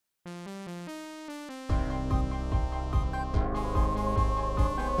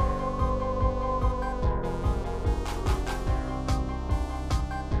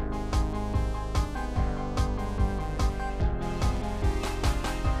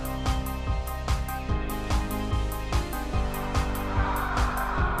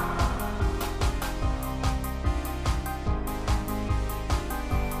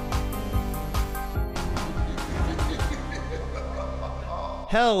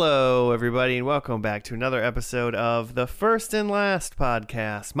Hello, everybody, and welcome back to another episode of the First and Last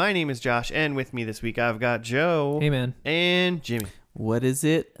Podcast. My name is Josh, and with me this week I've got Joe. Hey, man. And Jimmy. What is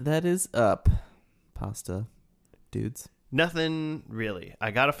it that is up, pasta dudes? Nothing really.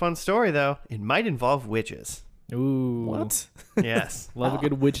 I got a fun story, though. It might involve witches. Ooh. What? Yes. Love a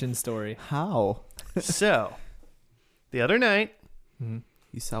good witching story. How? So, the other night, You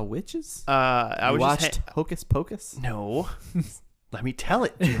saw witches? I was watched just Hocus Pocus? No. Let me tell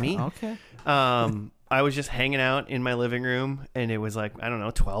it, Jimmy. Okay. I was just hanging out in my living room, and it was like, I don't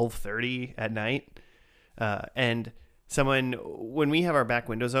know, 12:30 at night. And when we have our back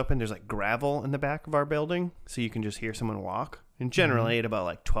windows open, there's like gravel in the back of our building, so you can just hear someone walk. And generally at about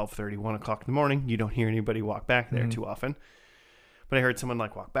like 12:30, 1 o'clock in the morning, you don't hear anybody walk back there too often. But I heard someone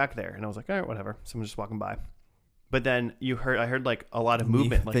like walk back there, and I was like, all right, whatever. Someone's just walking by. But then I heard like a lot of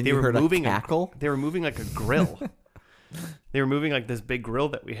movement. Like they were moving a cackle? They were moving like a grill. They were moving like this big grill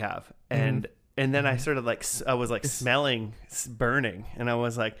that we have. And then I sort of like, I was like smelling burning. And I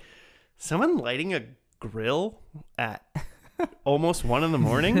was like, someone lighting a grill at almost 1 in the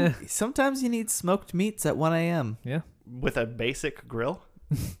morning Sometimes you need smoked meats at 1 a.m. Yeah. with a basic grill.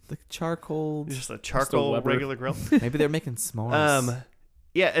 The charcoal. Just a charcoal Weber. regular grill. Maybe they're making s'mores.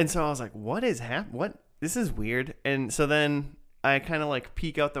 Yeah. And so I was like, what is happening? What? This is weird. And so then I kind of like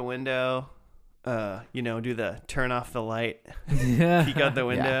peek out the window, do the turn off the light, Yeah. peek out the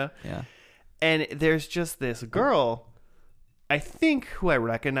window. Yeah. And there's just this girl, I think, who I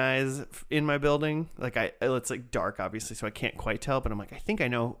recognize in my building. Like it's like dark, obviously, so I can't quite tell. But I'm like, I think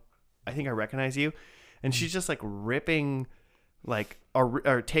I recognize you. And she's just like ripping, like,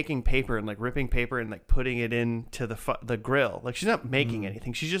 or taking paper and like ripping paper and like putting it into the grill. Like she's not making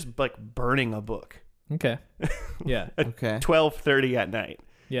anything. She's just like burning a book. Okay. Yeah. Okay. 12:30 at night.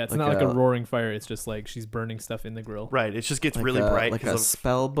 Yeah. It's Like not like a a roaring fire. It's just like she's burning stuff in the grill. Right. It just gets Like really bright like a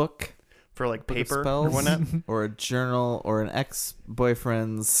spell book for like of paper or spells? whatnot. Or a journal or an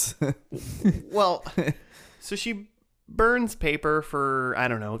ex-boyfriend's. Well, so she burns paper for, I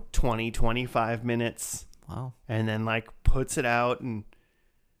don't know, 20, 25 minutes. Wow. And then like puts it out and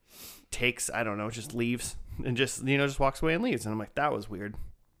takes, I don't know, just leaves and just walks away and leaves. And I'm like, that was weird.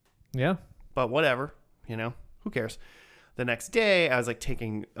 Yeah. But whatever, who cares? The next day I was like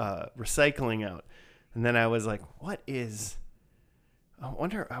taking recycling out. And then I was like, I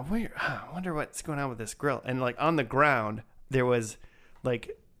wonder what's going on with this grill. And like on the ground, there was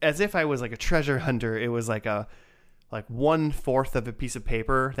like, as if I was like a treasure hunter, it was like 1/4 of a piece of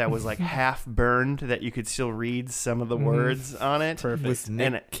paper that was like half burned that you could still read some of the words on it. Perfect. Was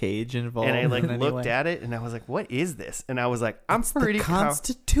Nick Cage involved? And I like in any looked way? at it and I was like, what is this? And I was like, I'm It's pretty the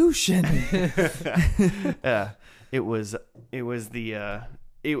Constitution. it's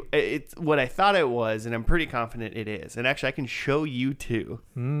what I thought it was, and I'm pretty confident it is. And actually I can show you too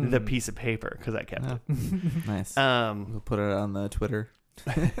the piece of paper because I kept it. Nice. Um We'll put it on the Twitter.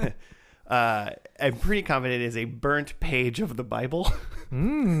 I'm pretty confident it is a burnt page of the Bible.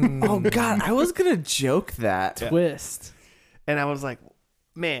 Oh God, I was gonna joke that. Twist. And I was like,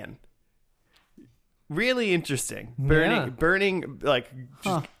 man, really interesting. Yeah. Burning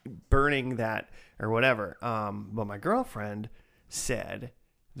that or whatever. But my girlfriend said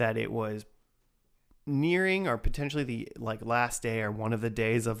that it was nearing or potentially the like last day or one of the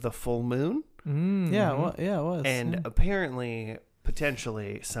days of the full moon. Yeah, well, it was. And yeah. apparently,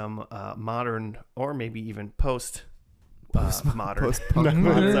 potentially some modern or maybe even post-modern, Post-punk That's modern.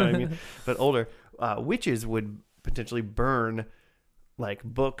 what I mean, but older witches would potentially burn like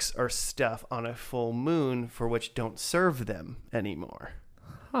books or stuff on a full moon for which don't serve them anymore.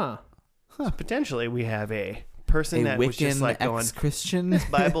 Huh. So potentially we have a person a that Wiccan was just like going, ex-Christian. this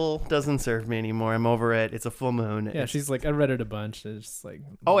Bible doesn't serve me anymore. I'm over it. It's a full moon. Yeah. She's like, I read it a bunch. It's just like,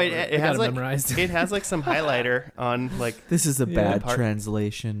 It I has got like memorized. it has like some highlighter on like. This is a bad part.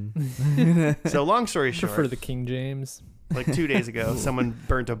 translation. So long story I prefer short, the King James. like 2 days ago, someone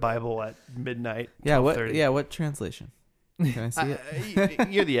burnt a Bible at midnight. Yeah, what? 12:30. Yeah, what translation? Can I see it?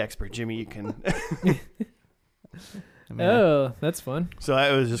 You're the expert, Jimmy. You can. I mean, Oh, that's fun. So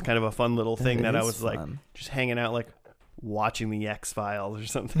it was just kind of a fun little thing that I is was like fun. just hanging out, like watching the X-Files or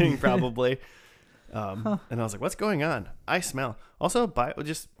something, probably. And I was like, "What's going on? I smell." Also, Bible.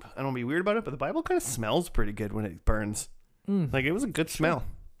 Just I don't want to be weird about it, but the Bible kind of smells pretty good when it burns. Like it was a good smell.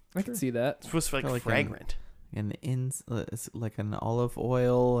 I can see that. It was like Like fragrant. It's like an olive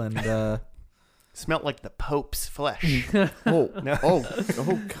oil and Smelled like the Pope's flesh. oh No.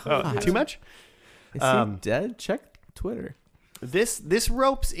 oh God! Too much? Is he dead? Check Twitter. This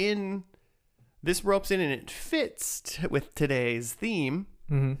ropes in and it fits with today's theme.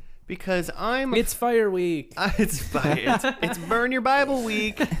 because I'm It's Fire Week. it's Burn Your Bible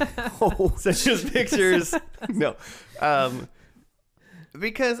Week. Such as pictures. No.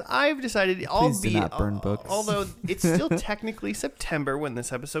 Because I've decided, Please do not burn books. Although it's still technically September when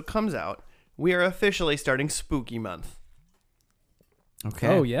this episode comes out, we are officially starting Spooky Month. Okay.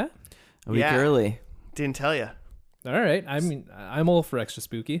 Oh yeah. A week Yeah. early. Didn't tell you. All right. I mean, I'm all for extra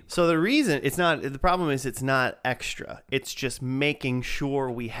spooky. So the problem is it's not extra. It's just making sure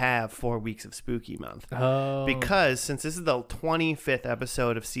we have 4 weeks of Spooky Month. Oh. Because since this is the 25th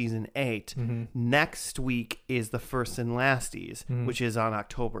episode of season 8, next week is the first and lasties, which is on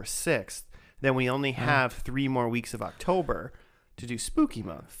October 6th. Then we only have 3 more weeks of October to do Spooky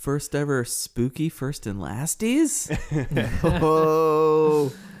Month. First ever spooky first and lasties?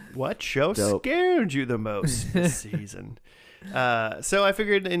 Oh. What show Dope. scared you the most this season? So I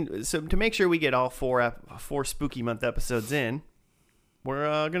figured, so to make sure we get all 4 Spooky Month episodes in,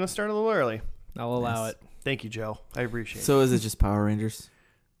 we're gonna start a little early. I'll allow it. Thank you, Joe. I appreciate So is it just Power Rangers?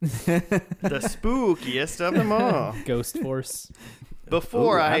 it. The spookiest of them all. Ghost Force.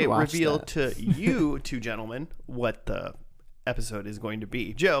 Before Ooh, I I'd watch reveal that. to you two gentlemen what the episode is going to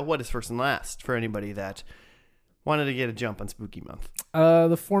be, Joe, what is first and last for anybody that wanted to get a jump on Spooky Month?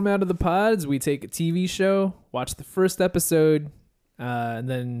 The format of the pods, we take a TV show, watch the first episode, and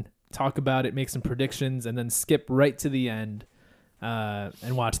then talk about it, make some predictions, and then skip right to the end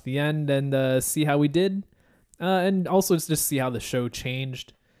and watch the end and see how we did. And also just see how the show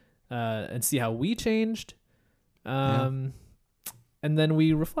changed and see how we changed. And then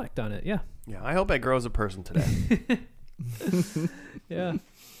we reflect on it. Yeah. Yeah, I hope I grow as a person today. Yeah.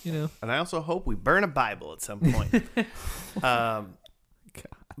 You know. And I also hope we burn a Bible at some point.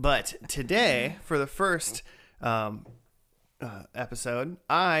 But today, for the first episode,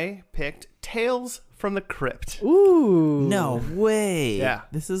 I picked Tales from the Crypt. Ooh. No way. Yeah.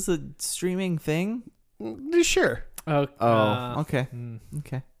 This is a streaming thing? Sure. Oh, Okay.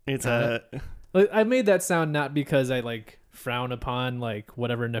 Okay. It's I made that sound not because I frown upon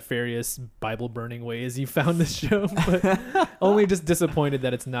whatever nefarious Bible burning ways you found this show, but only just disappointed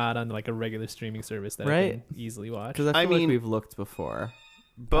that it's not on a regular streaming service that I can easily watch. Because I I feel mean- like we've looked before.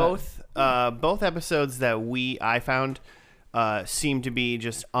 both episodes that I found seem to be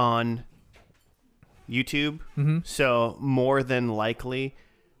just on YouTube. So more than likely,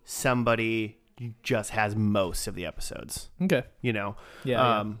 somebody just has most of the episodes. Okay. Yeah.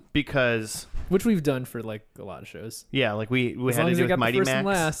 Because Which we've done for a lot of shows. we As had to long as do they with got Mighty the first Max. and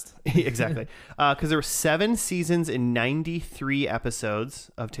last. Exactly. Because there were 7 seasons and 93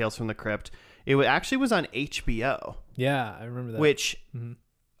 episodes of Tales from the Crypt. It actually was on HBO, Yeah, I remember that. which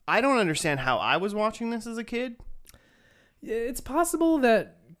I don't understand how I was watching this as a kid. Yeah, it's possible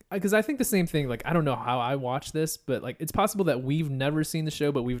that because I think the same thing. I don't know how I watched this, but it's possible that we've never seen the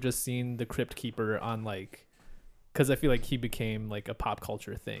show, but we've just seen the Crypt Keeper on because I feel like he became a pop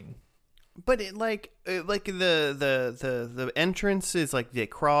culture thing. But it the entrance is they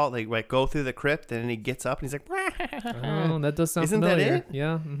crawl, they go through the crypt, and then he gets up and he's like, Oh, that does sound Isn't that familiar. it?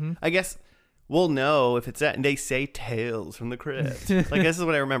 Yeah. Mm-hmm. I guess we'll know if it's that. And they say Tales from the Crypt. This is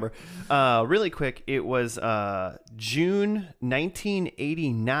what I remember. Really quick, it was June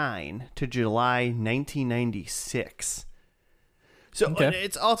 1989 to July 1996. So Okay.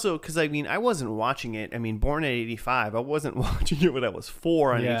 it's also because I wasn't watching it. Born in '85, I wasn't watching it when I was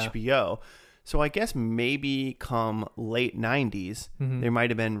 4 on Yeah. HBO. So I guess maybe come late '90s, there might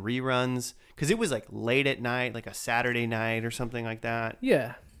have been reruns because it was late at night, a Saturday night or something like that.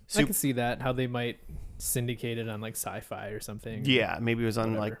 Yeah, I Sup- can see that how they might syndicate it on Sci-Fi or something. Yeah, maybe it was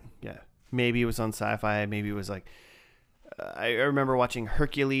on Whatever. maybe it was on Sci-Fi. Maybe it was I remember watching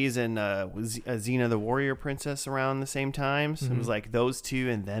Hercules and Xena the Warrior Princess around the same time. So it was those two,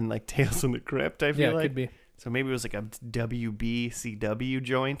 and then Tales from the Crypt. I feel Yeah, could be. So maybe it was a WBCW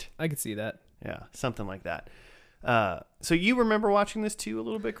joint. I could see that. Yeah, something like that. So you remember watching this too a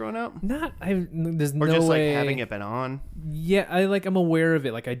little bit growing up, There's or no just way. having it been on? Yeah, I'm aware of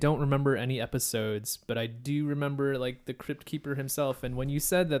it. I don't remember any episodes, but I do remember the Crypt Keeper himself. And when you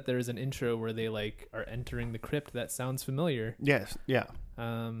said that there's an intro where they are entering the crypt, that sounds familiar. Yes, yeah.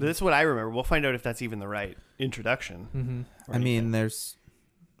 That's what I remember. We'll find out if that's even the right introduction. or I mean, anything. there's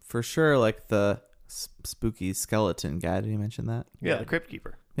for sure the spooky skeleton guy. Did you mention that? Yeah, the Crypt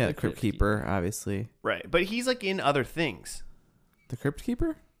Keeper. Yeah, The the Crypt Crypt Keeper, obviously. Right, but he's in other things. The Crypt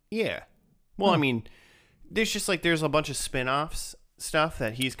Keeper? Yeah. Well, there's just there's a bunch of spin-offs stuff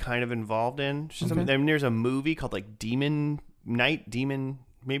that he's kind of involved in. Then there's a movie called Demon Night,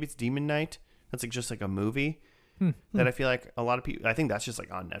 maybe it's Demon Night. That's just a movie that I feel a lot of people, I think that's just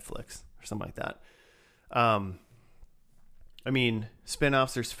on Netflix or something like that. I mean,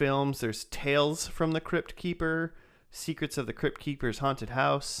 spin-offs, there's films, there's Tales from the Crypt Keeper, Secrets of the Crypt Keeper's Haunted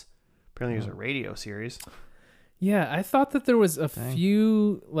House. Apparently there's a radio series. Yeah, I thought that there was a Dang.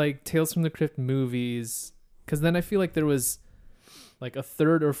 few like Tales from the Crypt movies, because then I feel like there was like a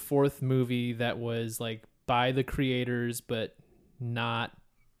third or fourth movie that was like by the creators, but not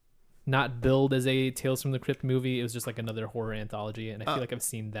billed as a Tales from the Crypt movie. It was just like another horror anthology, and I feel like I've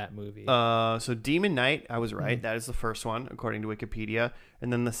seen that movie. So Demon Knight, I was right. That is the first one, according to Wikipedia.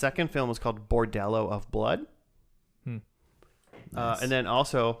 And then the second film was called Bordello of Blood. Nice. And then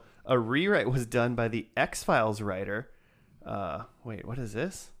also a rewrite was done by the X-Files writer. Wait, what is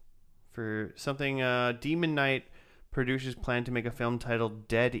this? For something, Demon Knight producers plan to make a film titled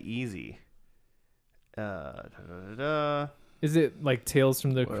Dead Easy. Is it like Tales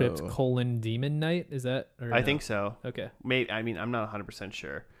from the Whoa. Crypt : Demon Knight? Is that? Or I no? think so. Okay. Maybe, I mean, I'm not 100%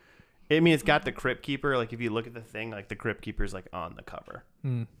 sure. I mean, it's got the Crypt Keeper. Like, if you look at the thing, like, the Crypt Keeper's, like, on the cover.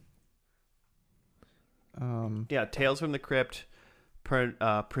 Yeah, Tales from the Crypt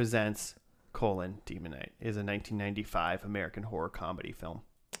presents : Demon Knight is a 1995 American horror comedy film.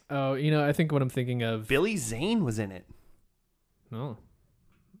 Oh, I think what I'm thinking of. Billy Zane was in it. Oh.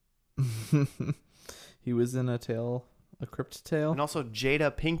 He was in a Crypt Tale. And also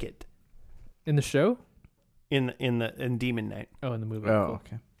Jada Pinkett In the show? in Demon Knight. Oh, in the movie. Oh,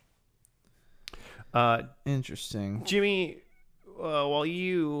 Cool. okay. Interesting. Jimmy, while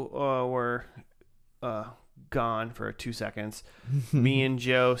you were gone for 2 seconds, me and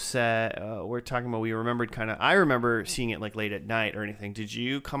Joe said we're talking about. We remembered I remember seeing it like late at night or anything. Did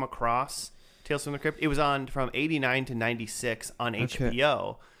you come across Tales from the Crypt? It was on from 89 to 96 on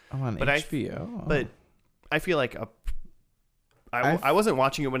HBO. Oh, on But HBO. But I feel like I wasn't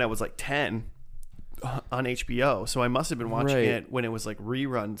watching it when I was like 10 on HBO, so I must have been watching it when it was like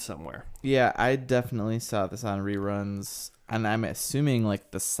rerun somewhere. Yeah, I definitely saw this on reruns, and I'm assuming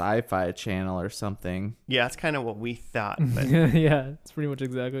like the Sci-Fi Channel or something. Yeah, that's kind of what we thought. But Yeah, it's pretty much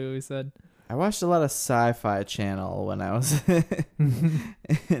exactly what we said. I watched a lot of Sci-Fi Channel when I was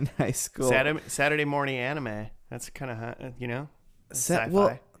in high school. Saturday morning anime. That's kind of hot, sci-fi.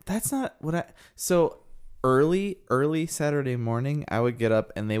 Well, that's not what I. So early Saturday morning, I would get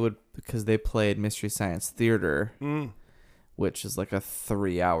up and because they played Mystery Science Theater, which is like a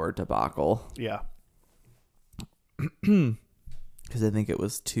 3-hour debacle. Yeah. Because I think it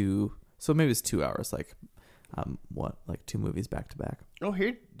was 2. So maybe it's 2 hours. Like, like 2 movies back to back. Oh,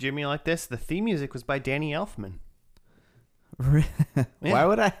 here, Jimmy, like this. The theme music was by Danny Elfman. Why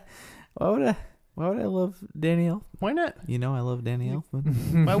would I love Danny Elfman? Why not? I love Danny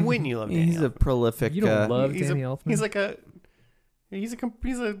Elfman. Why wouldn't you love Danny He's a Elfman? prolific. You don't love he's Danny a, Elfman? He's like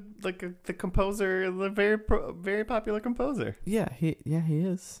the composer, the very popular composer. Yeah, he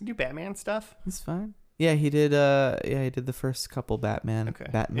is. You do Batman stuff. He's fine. Yeah, he did. He did the first couple Batman.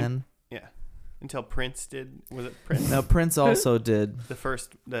 Yeah. Until Prince did. Was it Prince? No, Prince also did. The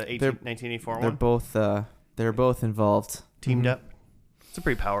 1984 They're one. both. They're both involved. Teamed up. It's a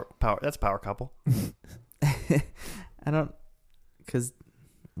pretty power. That's a power couple. I don't.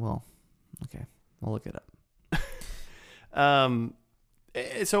 Well, okay, I'll look it up.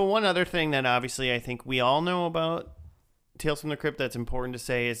 So one other thing that obviously I think we all know about Tales from the Crypt that's important to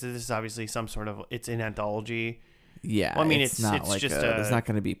say is that this is obviously some sort of, it's an anthology. Yeah, Well, I mean, it's not it's like just there's not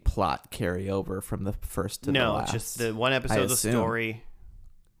going to be plot carryover from the first to the last. It's just the one episode's a assume. story.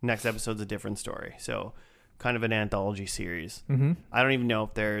 Next episode's a different story. So kind of an anthology series. Mm-hmm. I don't even know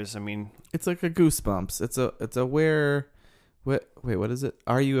if there's, It's like a Goosebumps. It's a what is it?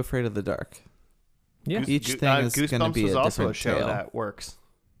 Are You Afraid of the Dark? Yeah. Each thing is going to Goosebumps be was a also a different show tale. that works.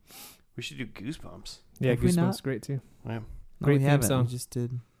 We should do Goosebumps. Yeah, Have we Goosebumps not? great too. Yeah. No, Great we theme haven't. song. We just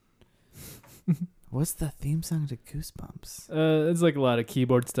did. What's the theme song to Goosebumps? It's like a lot of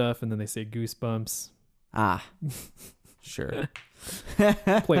keyboard stuff, and then they say Goosebumps. Ah, sure.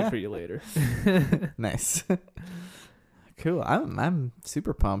 Play it for you later. Nice. Cool. I'm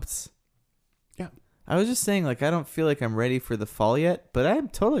super pumped. Yeah. I was just saying, like, I don't feel like I'm ready for the fall yet, but I'm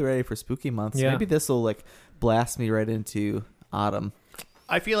totally ready for spooky months. Yeah. Maybe this will like blast me right into autumn.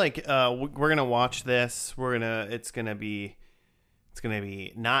 I feel like we're gonna watch this. It's gonna be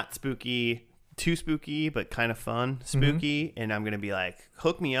not spooky, too spooky, but kind of fun spooky. And I'm gonna be like,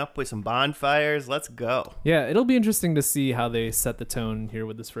 hook me up with some bonfires. Let's go. Yeah, it'll be interesting to see how they set the tone here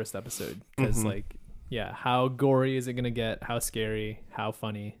with this first episode. Because, how gory is it going to get? How scary? How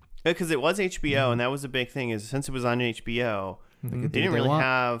funny? Because it was HBO, and that was a big thing. Is since it was on HBO, Mm-hmm. they didn't really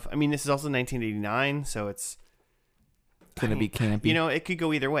have. I mean, this is also 1989, so it's Gonna be campy. It could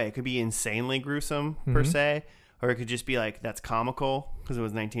go either way. It could be insanely gruesome per se, or it could just be like that's comical because it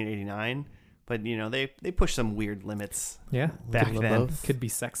was 1989. But they push some weird limits Yeah. back Little then. both. Could be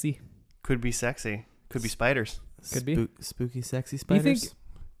sexy. Could be sexy. Could be spiders. Could be. Spooky, sexy Do you spiders. think-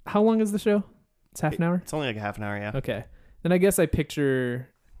 How long is the show? It's half an hour? It's only like a half an hour, yeah. Okay. Then I guess I picture...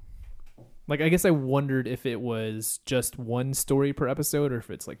 Like, I guess I wondered if it was just one story per episode or if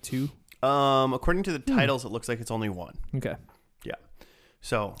it's like two. According to the titles, it looks like it's only one. Okay.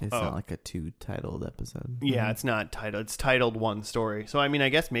 So It's not like a 2-titled episode. yeah, it's not titled. It's titled one story. So I mean, I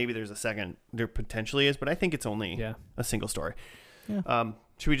guess maybe there's a second. There potentially is, but I think it's only a single story. Yeah.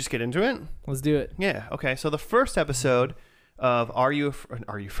 Should we just get into it? Let's do it. Yeah. Okay. So the first episode of Are You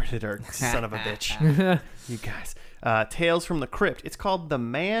Afraid of Dark? Son of a bitch, you guys. Tales from the Crypt. It's called The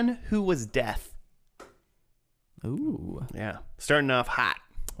Man Who Was Death. Ooh. Yeah. Starting off hot.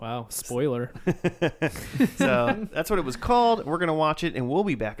 Wow. Spoiler. So that's what it was called. We're gonna watch it, and we'll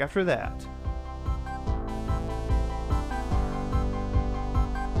be back after that.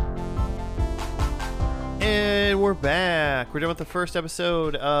 And we're back. We're done with the first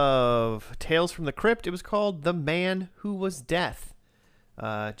episode of Tales from the Crypt. It was called The Man Who Was Death.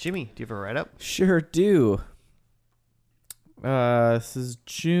 Jimmy, do you have a write-up? Sure do. This is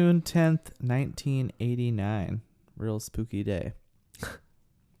June 10th, 1989. Real spooky day.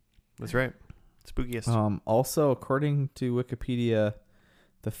 That's right. Spookiest. Also, according to Wikipedia,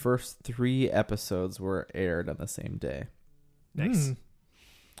 the first 3 episodes were aired on the same day. Nice. Mm.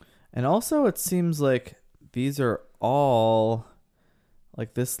 And also, it seems like these are all,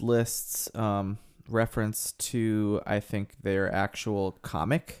 like, this lists reference to, I think, their actual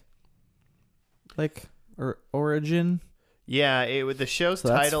comic, like, or origin. Yeah, the show's So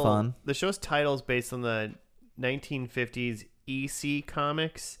that's title. fun. The show's title is based on the 1950s EC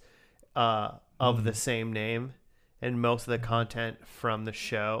comics of the same name, and most of the content from the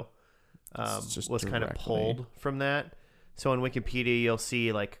show Just was kind of directly. pulled from that. So on Wikipedia, you'll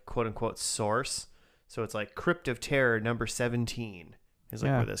see like quote unquote source. So it's like Crypt of Terror number 17 is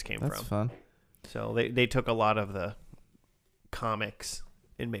like where this came that's from. fun. So they took a lot of the comics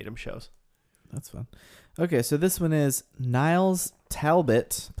and made them shows. That's fun. Okay, so this one is Niles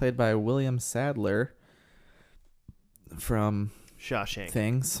Talbot, played by William Sadler from Shawshank.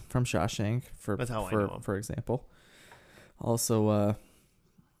 from Shawshank, That's how I know him. for example. Also, I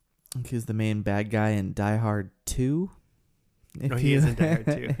think he's the main bad guy in Die Hard 2. No, he is in Die Hard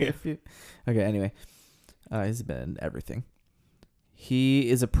 2. Yeah. Okay, anyway. He's been in everything. He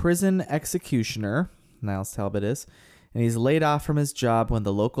is a prison executioner, Niles Talbot is, and he's laid off from his job when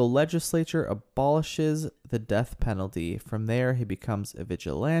the local legislature abolishes the death penalty. From there, he becomes a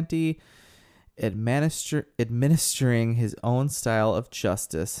vigilante, administering his own style of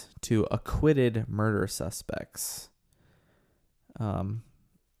justice to acquitted murder suspects.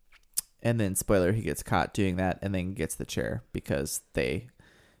 And then, spoiler, he gets caught doing that and then gets the chair because they,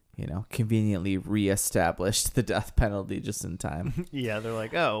 conveniently reestablished the death penalty just in time. Yeah, they're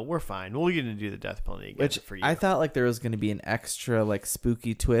like, oh, we're fine. We're going to do the death penalty again Which for you. I thought like there was going to be an extra like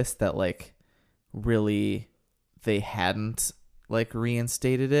spooky twist that like really they hadn't like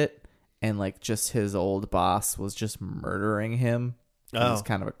reinstated it, and like just his old boss was just murdering him. Oh. He's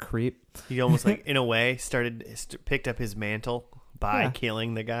kind of a creep. He almost like in a way picked up his mantle by Yeah.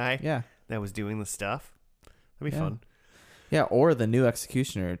 killing the guy Yeah. that was doing the stuff. That'd be Yeah. fun. Yeah, or the new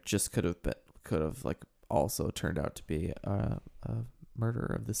executioner just could have like also turned out to be a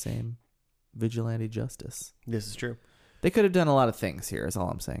murderer of the same vigilante justice. This is true. They could have done a lot of things here, is all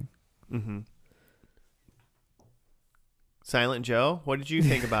I'm saying. Mm-hmm. Silent Joe, what did you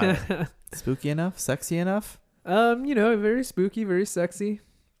think about it? Spooky enough? Sexy enough? Very spooky, very sexy.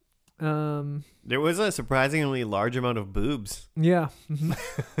 There was a surprisingly large amount of boobs. Yeah. Mhm.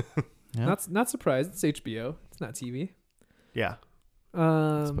 Yeah. Not surprised. It's HBO. It's not TV. Yeah,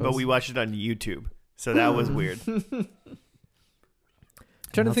 Um, but we watched it on YouTube, so that was weird. trying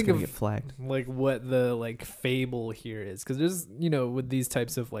to That's think gonna of get flagged. like what the like fable here is, because there's with these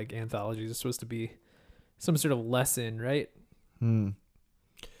types of like anthologies, it's supposed to be some sort of lesson, right? Don't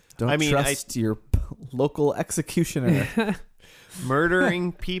I trust your local executioner.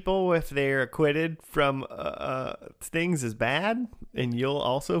 Murdering people if they're acquitted from things is bad, and you'll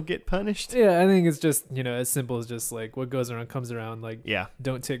also get punished. Yeah, I think it's just as simple as just like what goes around comes around. Like, Yeah.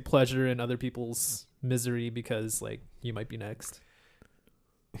 don't take pleasure in other people's misery because like you might be next.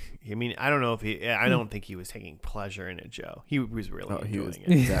 I mean, I don't know if I don't think he was taking pleasure in it, Joe. He was really Oh, he enjoying was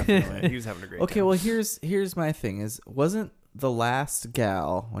it. definitely. He was having a great Okay, time. well here's my thing is wasn't the last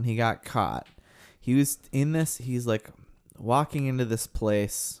gal when he got caught, he was in this, he's like walking into this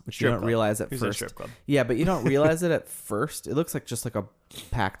place, which Strip you don't club. realize at He was at a first. strip club. Yeah, but you don't realize it at first. It looks like just like a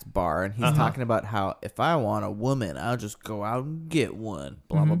packed bar, and he's Uh-huh. talking about how if I want a woman, I'll just go out and get one.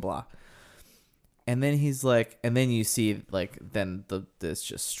 Blah blah Mhm. blah. And then he's like, and then you see like then there's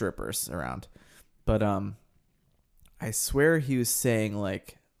just strippers around, but I swear he was saying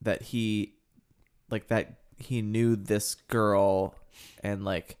like that he knew this girl, and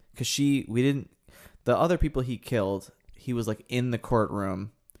like because the other people he killed, he was like in the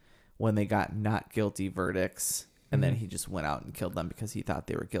courtroom when they got not guilty verdicts. And then he just went out and killed them because he thought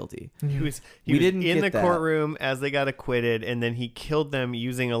they were guilty. He was in the courtroom as they got acquitted, and then he killed them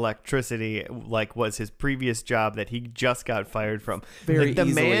using electricity, like was his previous job that he just got fired from. Very the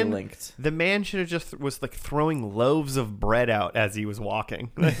easily man, linked. The man should have just was like throwing loaves of bread out as he was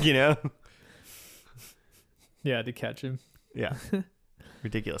walking, like, you know? Yeah, to catch him. Yeah.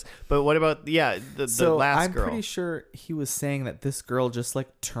 Ridiculous. But what about the last girl? I'm pretty sure he was saying that this girl just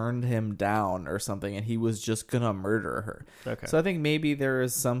like turned him down or something, and he was just gonna murder her. Okay. So I think maybe there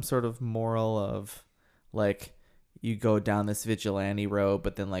is some sort of moral of like you go down this vigilante road,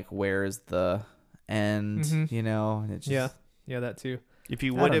 but then like where's the end? You know? And it just, yeah, that too. If he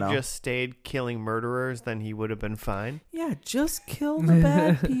would have just stayed killing murderers, then he would have been fine. Yeah, just kill the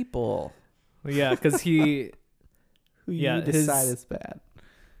bad people. Well, yeah, because he. Who you decide is bad.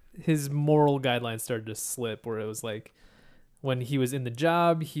 His moral guidelines started to slip, where it was like when he was in the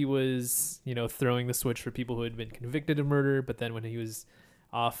job, he was, throwing the switch for people who had been convicted of murder. But then when he was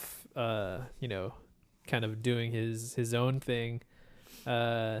off, kind of doing his own thing,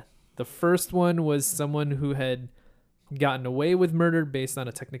 the first one was someone who had gotten away with murder based on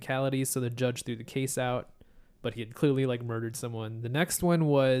a technicality. So the judge threw the case out, but he had clearly like murdered someone. The next one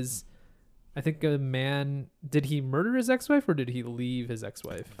was, I think a man, did he murder his ex-wife or did he leave his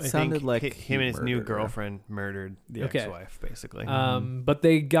ex-wife? I think like him and his new girlfriend murdered the ex-wife, basically. But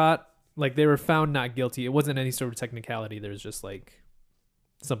they were found not guilty. It wasn't any sort of technicality. There was just like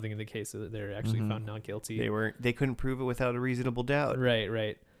something in the case that they're actually found not guilty. They couldn't prove it without a reasonable doubt.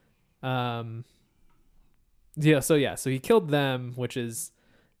 Right. So he killed them, which is,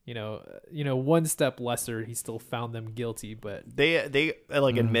 one step lesser. He still found them guilty, but they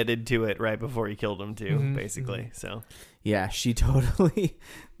admitted to it right before he killed them too, basically. So yeah, she totally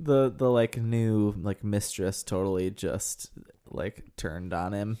the like new like mistress totally just like turned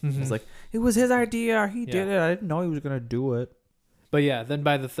on him. It was like, it was his idea, he did it, I didn't know he was gonna do it. But yeah, then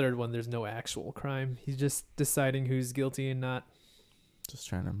by the third one, there's no actual crime. He's just deciding who's guilty and not. Just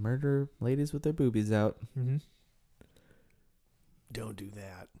trying to murder ladies with their boobies out. Don't do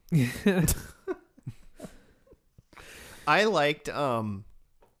that. I liked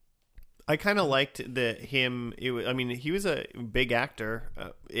I kind of liked him. He was a big actor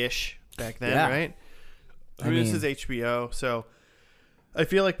ish back then, right? This is HBO, so I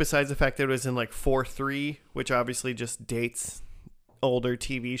feel like besides the fact that it was in like 4:3, which obviously just dates older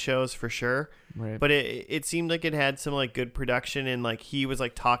TV shows for sure, right? But it seemed like it had some like good production, and like he was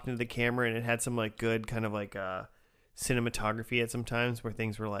like talking to the camera, and it had some like good kind of like cinematography at some times where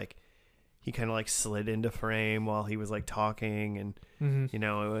things were like he kind of like slid into frame while he was like talking, and it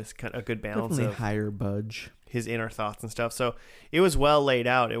was kind of a good balance. Definitely of higher budge, his inner thoughts and stuff. So it was well laid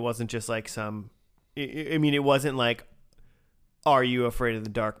out. It wasn't just like it wasn't like, are you afraid of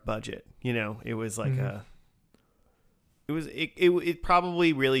the dark budget? It was like it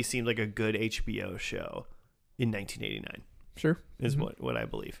probably really seemed like a good HBO show in 1989. Sure. Is what I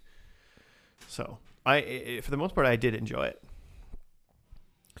believe. So for the most part, I did enjoy it.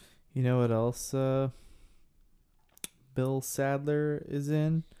 You know what else Bill Sadler is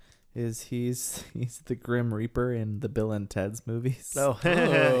in? He's the Grim Reaper in the Bill and Ted's movies. Oh.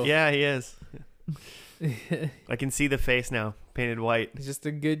 Yeah, he is. I can see the face now, painted white. He's just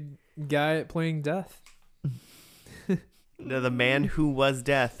a good guy at playing death. The man who was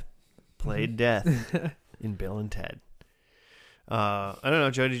death played death in Bill and Ted. I don't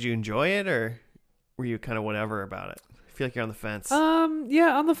know, Joe, did you enjoy it, or were you kind of whatever about it? I feel like you're on the fence.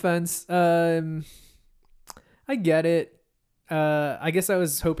 Yeah, on the fence. I get it. I guess I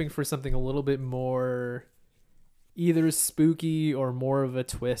was hoping for something a little bit more either spooky or more of a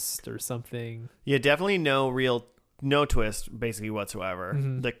twist or something. Yeah, definitely no twist basically whatsoever.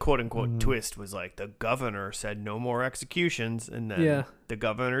 The quote unquote twist was like the governor said no more executions, and then the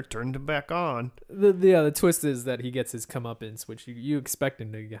governor turned him back on. The twist is that he gets his comeuppance, which you expect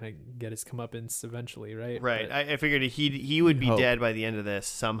him to get his comeuppance eventually, right? Right. But I figured he would be dead by the end of this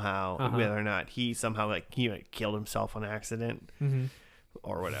somehow, whether or not he somehow killed himself on accident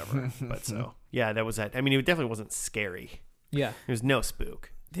or whatever. But so yeah, that was that. I mean, it definitely wasn't scary. Yeah, there was no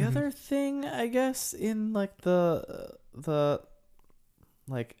spook. The other thing, I guess, in like the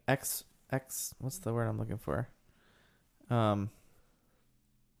like X what's the word I'm looking for?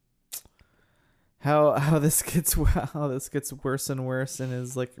 how this gets worse and worse and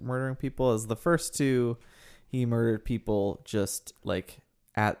is like murdering people is the first two he murdered people just like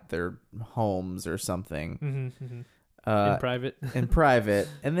at their homes or something. In private. In private.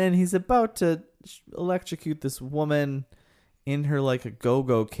 And then he's about to electrocute this woman in her like a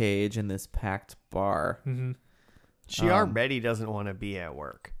go-go cage in this packed bar. She already doesn't want to be at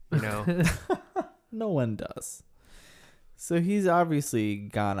work, you know. No one does. So he's obviously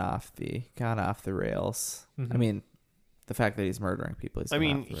gone off the rails. I mean, the fact that he's murdering people. I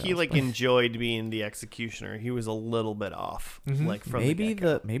mean, he like enjoyed being the executioner. He was a little bit off, like from maybe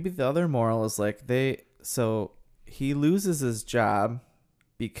the maybe the other moral is like he loses his job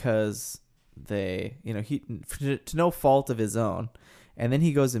because he to no fault of his own, and then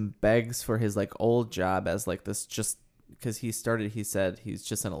he goes and begs for his like old job as like this just because he said he's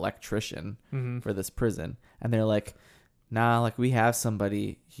just an electrician for this prison, and they're like, nah, like we have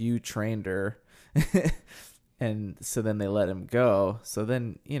somebody, you trained her. And so then they let him go. So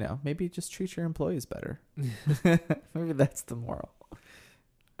then, maybe just treat your employees better. Maybe that's the moral.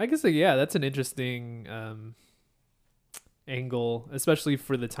 I guess, yeah, that's an interesting angle, especially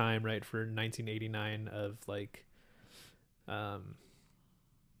for the time, right? For 1989 of like, I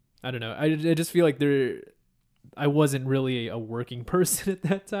don't know. I just feel like I wasn't really a working person at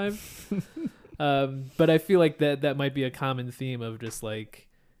that time. But I feel like that might be a common theme of just like,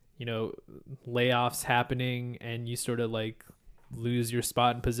 layoffs happening and you sort of like lose your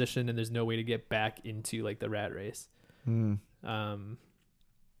spot and position and there's no way to get back into like the rat race.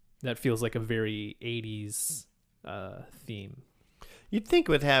 That feels like a very 80s theme. You'd think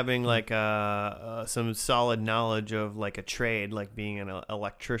with having like some solid knowledge of like a trade, like being an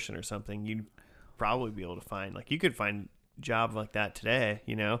electrician or something, you'd probably be able to find, like you could find a job like that today,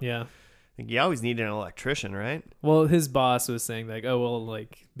 Yeah. You always need an electrician, right? Well, his boss was saying like, oh, well,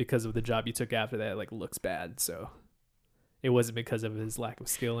 like because of the job you took after that, like looks bad. So it wasn't because of his lack of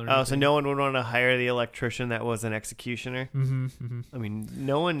skill or anything. Oh, so no one would want to hire the electrician that was an executioner? I mean,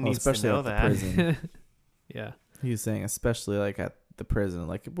 no one needs to know that. Prison. Yeah. He was saying, especially like at the prison,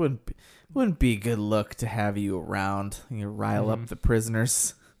 like it wouldn't be a good look to have you around. You rile up the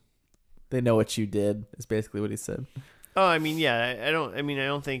prisoners. They know what you did, is basically what he said. Oh, I mean, yeah, I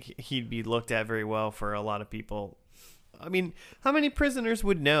don't think he'd be looked at very well for a lot of people. I mean, how many prisoners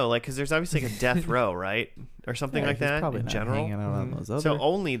would know? Like, because there's obviously like a death row, right, or something like that in general. So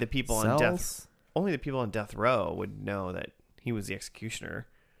only the people on death row would know that he was the executioner.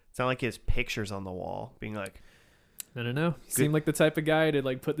 It's not like his pictures on the wall, being like, I don't know. Seemed like the type of guy to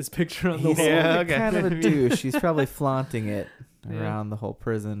like put this picture on the wall. Yeah, okay. Kind of a douche. He's probably flaunting it around the whole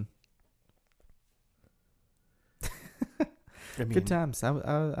prison. I mean, good times.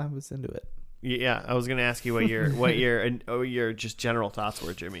 I was into it. Yeah, I was gonna ask you what your just general thoughts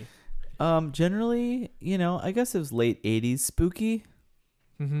were, Jimmy. Generally, I guess it was late 80s spooky.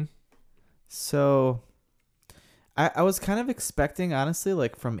 So, I was kind of expecting, honestly,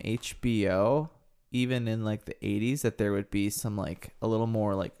 like from HBO, even in like the 80s, that there would be some like a little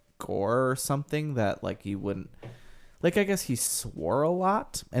more like gore or something that like you wouldn't. Like, I guess he swore a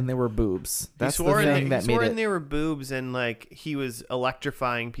lot, and there were boobs. That's the thing that made it. And there were boobs, and like he was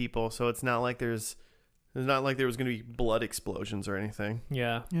electrifying people, so it's not like there was going to be blood explosions or anything.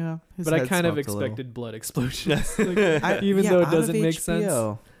 Yeah, yeah. But I kind of expected blood explosions, like, even though it doesn't make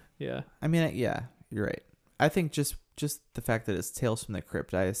sense. Yeah, I mean, yeah, you're right. I think just the fact that it's Tales from the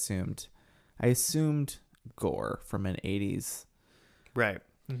Crypt, I assumed gore from an 80s right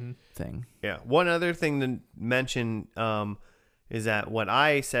thing. Yeah. One other thing to mention is that what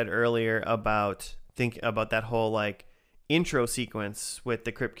I said earlier about that whole like intro sequence with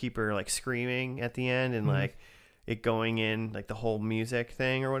the Crypt Keeper like screaming at the end and like it going in like the whole music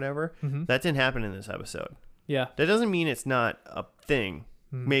thing or whatever, that didn't happen in this episode. Yeah. That doesn't mean it's not a thing.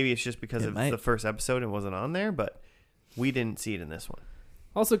 Maybe it's just because it's the first episode and wasn't on there, but we didn't see it in this one.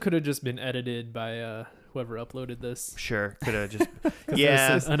 Also could have just been edited by whoever uploaded this. Sure, could have just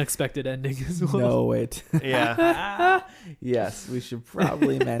an unexpected ending as well. No, wait. Yeah. Yes, we should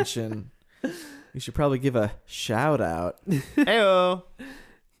probably mention. We should probably give a shout out. Heyo.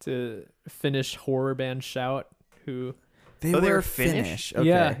 To Finnish horror band Shout, who they were Finnish.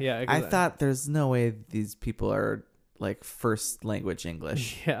 Okay. Yeah. I thought there's no way these people are like first language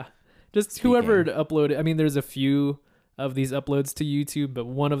English. Yeah, just speaking. Whoever uploaded. I mean, there's a few of these uploads to YouTube, but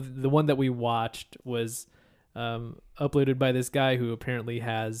the one that we watched was uploaded by this guy who apparently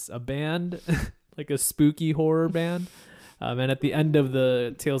has a band, like a spooky horror band. And at the end of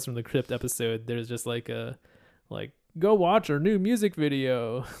the Tales from the Crypt episode, there's just like go watch our new music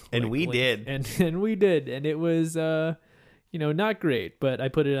video. And we did. And we did. And it was not great, but I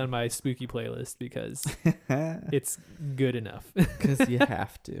put it on my spooky playlist because it's good enough. Because you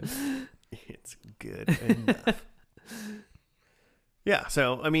have to. It's good enough. Yeah,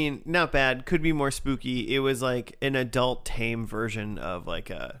 so I mean, not bad. Could be more spooky. It was like an adult tame version of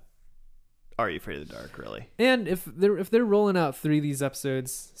like a Are You Afraid of the Dark, really. And if they're rolling out 3 of these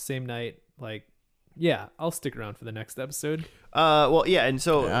episodes same night, like, yeah, I'll stick around for the next episode. Well, yeah, and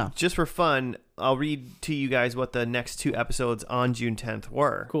so Yeah. just for fun, I'll read to you guys what the next 2 episodes on June 10th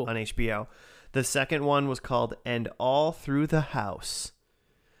were Cool. on HBO. The second one was called And All Through the House.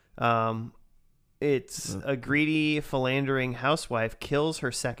 It's a greedy, philandering housewife kills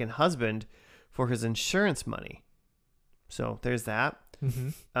her second husband for his insurance money. So there's that.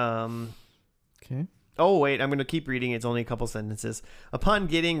 Mm-hmm. Okay. Oh, wait, I'm going to keep reading. It's only a couple sentences. Upon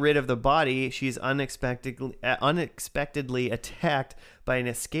getting rid of the body, she's unexpectedly attacked by an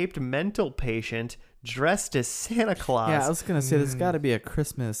escaped mental patient dressed as Santa Claus. Yeah, I was going to say there's got to be a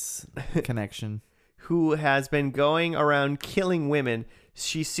Christmas connection. Who has been going around killing women.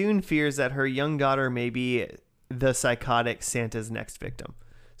 She soon fears that her young daughter may be the psychotic Santa's next victim.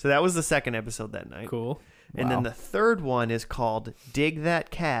 So that was the second episode that night. Cool. And then the third one is called Dig That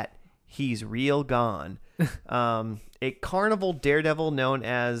Cat, He's Real Gone. A carnival daredevil known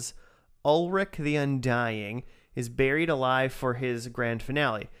as Ulrich the Undying is buried alive for his grand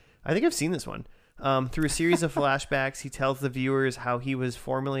finale. I think I've seen this one. Through a series of flashbacks, he tells the viewers how he was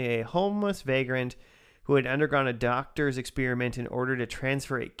formerly a homeless vagrant who had undergone a doctor's experiment in order to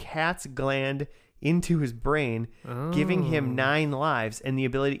transfer a cat's gland into his brain, giving him 9 lives and the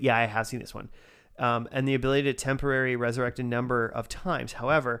ability... Yeah, I have seen this one. And the ability to temporarily resurrect a number of times.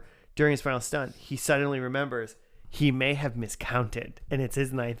 However, during his final stunt, he suddenly remembers he may have miscounted, and it's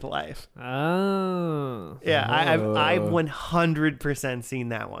his 9th life. Oh. Yeah, I've 100% seen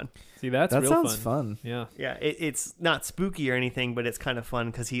that one. See, that That real sounds fun. fun. Yeah. Yeah, it's not spooky or anything, but it's kind of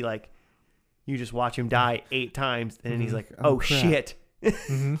fun because he like... You just watch him die 8 times, and then he's like, "Oh, crap." shit!"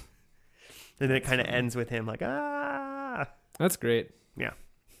 Mm-hmm. And then it kind of ends with him like, "Ah." That's great. Yeah,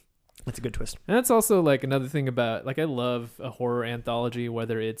 that's a good twist. And that's also like another thing about, like, I love a horror anthology,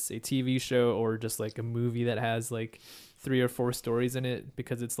 whether it's a TV show or just like a movie that has like 3 or 4 stories in it,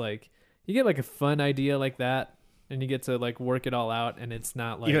 because it's like you get like a fun idea like that and you get to like work it all out, and it's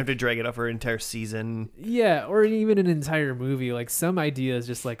not like You don't have to drag it up for an entire season. yeah, or even an entire movie. Like some ideas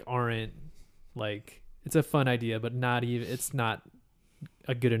just like aren't like, it's a fun idea, but not even, it's not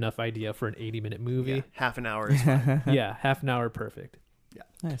a good enough idea for an 80-minute movie. Yeah, half an hour is fine. Yeah, half an hour, perfect.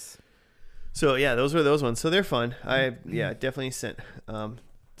 Nice. So yeah, those were those ones. So they're fun. I definitely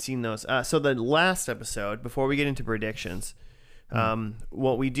seen those. So the last episode, before we get into predictions,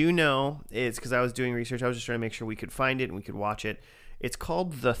 what we do know is, because I was doing research, I was just trying to make sure we could find it and we could watch it. It's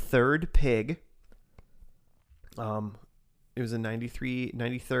called The Third Pig. It was a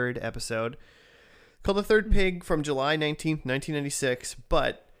 93rd episode called The Third Pig from July 19th, 1996,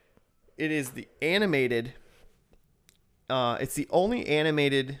 but it is the animated, it's the only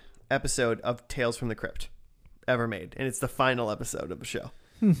animated episode of Tales from the Crypt ever made, and it's the final episode of the show.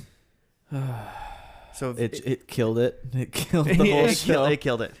 So It killed it. It killed the whole show it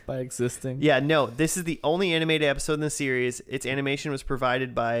killed it. by existing. Yeah, no, this is the only animated episode in the series. Its animation was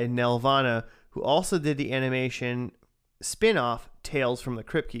provided by Nelvana, who also did the animation spin-off Tales from the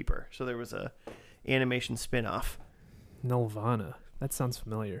Crypt Keeper. So there was a animation spin-off. Nelvana. That sounds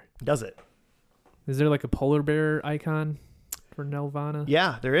familiar. Does it? Is there like a polar bear icon for Nelvana?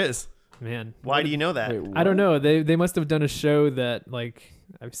 Yeah, there is. Man. Why do you know that? Wait, I don't know. They must have done a show that like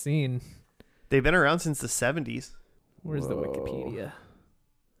I've seen. They've been around since the 70s. Where's the Whoa. Wikipedia?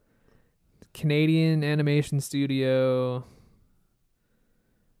 Canadian animation studio.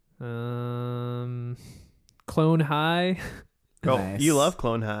 Clone High. Oh, Nice. you love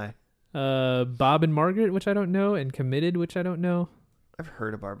Clone High. Bob and Margaret, which I don't know, and Committed, which I don't know. I've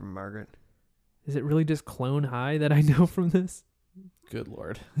heard of Barbara Margaret. Is it really just Clone High that I know from this? Good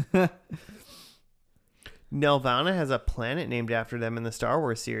Lord. Nelvana has a planet named after them in the Star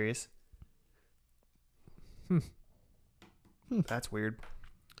Wars series. That's weird.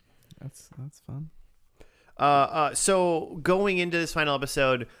 That's fun. So going into this final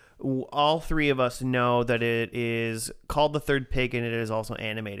episode, all 3 of us know that it is called The Third Pig, and it is also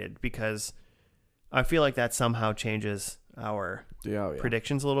animated, because I feel like that somehow changes our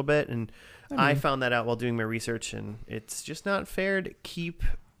predictions a little bit. And I found that out while doing my research, and it's just not fair to keep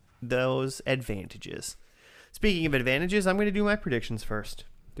those advantages. Speaking of advantages, I'm going to do my predictions first.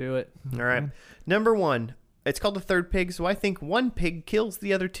 Do it. All right. Number 1, it's called The Third Pig, so I think 1 pig kills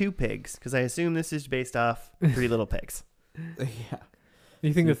the other 2 pigs, because I assume this is based off 3 Little Pigs. Yeah.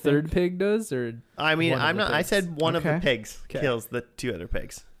 You think You the third pig does, or I mean, one of I'm the not. I pigs? said one of the Okay. pigs Okay. kills the 2 other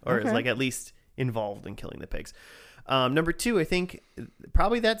pigs, or is Okay. like at least involved in killing the pigs. Number 2, I think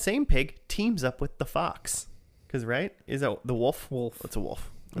probably that same pig teams up with the fox, because right is that the wolf? Wolf. It's a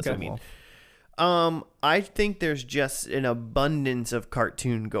wolf. That's Okay. what I mean. I think there's just an abundance of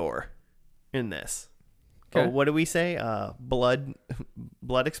cartoon gore in this. Okay. Oh, what do we say? Blood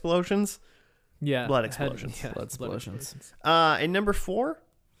explosions. Yeah. Blood I had- explosions. yeah, Blood explosions. And number 4,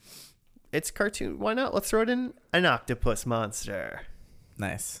 it's cartoon. Why not? Let's throw it in an octopus monster.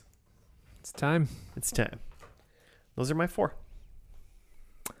 Nice. It's time. It's time. Those are my 4.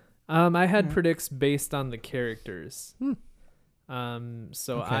 I had Yeah. predicts based on the characters. Hmm.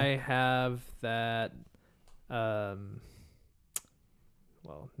 So Okay. I have that.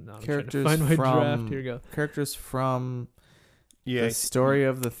 Well, no, I'm Characters trying to find my from draft. Here we go. Characters from Yeah. the story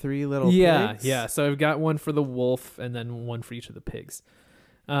of the 3 little Yeah, pigs. yeah. So I've got one for the wolf and then one for each of the pigs.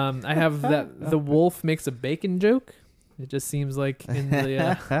 I have that the wolf makes a bacon joke. It just seems like in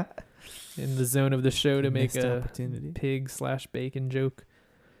the zone of the show to make Missed a opportunity. pig/bacon joke.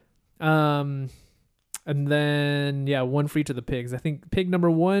 And then one for each of the pigs. I think pig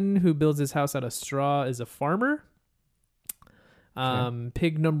number 1, who builds his house out of straw, is a farmer.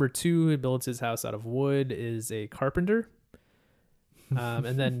 Pig number 2, who builds his house out of wood, is a carpenter.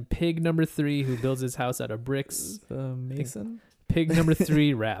 And then pig number 3, who builds his house out of bricks. Mason. Pig number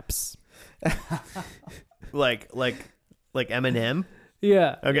 3 raps. like Eminem.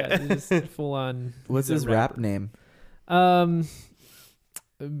 Yeah. Okay. Yeah, just full on. What's he's a his rap rapper. name?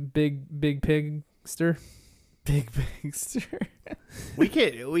 Big pigster. Big Bigster.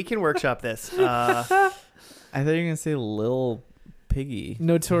 We can workshop this. I thought you were gonna say Lil Piggy.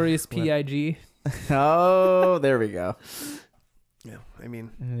 Notorious What? P.I.G. Oh, there we go. Yeah, I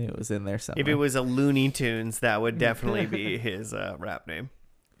mean, I knew it was in there somewhere. if it was a Looney Tunes, that would definitely be his rap name.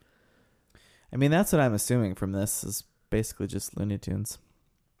 I mean, that's what I'm assuming from this is basically just Looney Tunes.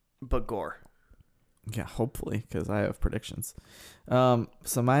 But gore. Yeah, hopefully, because I have predictions.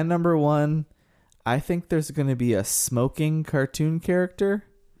 So my number 1, I think there's going to be a smoking cartoon character.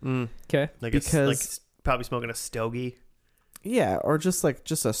 Okay. Like Because- probably smoking a stogie. Yeah, or just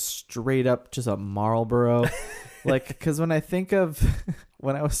a straight up, just a Marlboro. Like, because when I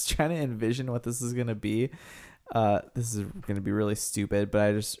was trying to envision what this is going to be, this is going to be really stupid,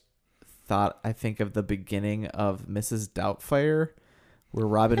 but I think of the beginning of Mrs. Doubtfire, where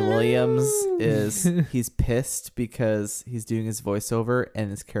Robin Williams he's pissed because he's doing his voiceover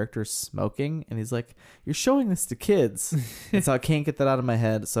and his character's smoking, and he's like, "You're showing this to kids," and so I can't get that out of my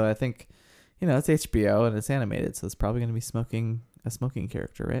head. So I think, it's HBO and it's animated, so it's probably going to be a smoking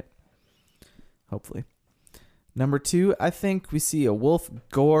character, right? Hopefully. Number 2, I think we see a wolf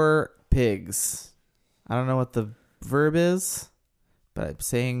gore pigs. I don't know what the verb is, but I'm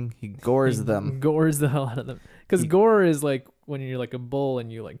saying he gores them. Gores the hell out of them. Because He- gore is like when you're like a bull and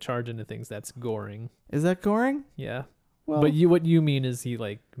you like charge into things. That's goring. Is that goring? Yeah. Well, But what you mean is he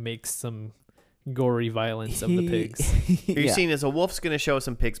like makes some gory violence of the pigs. Are you yeah. seeing as a wolf's going to show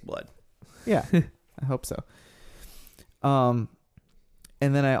some pig's blood? Yeah, I hope so.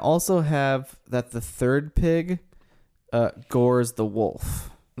 And then I also have that the third pig gores the wolf.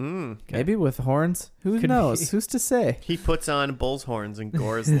 Okay. Maybe with horns. Who Could knows? be. Who's to say? He puts on bull's horns and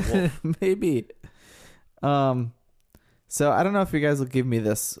gores the wolf. Maybe. So I don't know if you guys will give me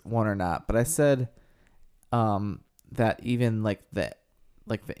this one or not, but I said that even like the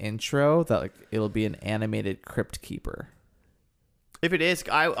intro, that like it'll be an animated Crypt Keeper. If it is,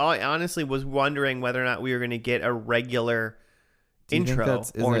 I honestly was wondering whether or not we were going to get a regular Do you think intro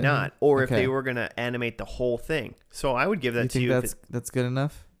that's- is or it- not, or if okay. they were going to animate the whole thing. So I would give that You to think you. if that's good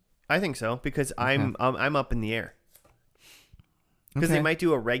enough? I think so, because I'm up in the air. Because Okay. they might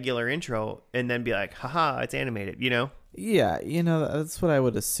do a regular intro and then be like, haha, it's animated, Yeah, that's what I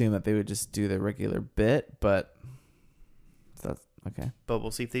would assume, that they would just do the regular bit, but that's okay. But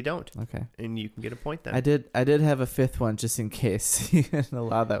we'll see if they don't. Okay. And you can get a point then. I did have a 5th one just in case you didn't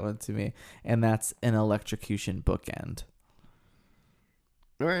allow that one to me, and that's an electrocution bookend.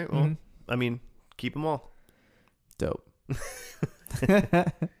 All right. Well, Mhm. I mean, keep them all. Dope.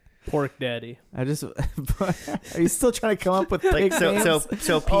 Pork daddy. I just are you still trying to come up with Like pig so names?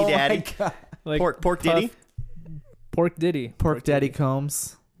 so P Oh my Daddy, God. Like pork Diddy. Pork Diddy. Pork Daddy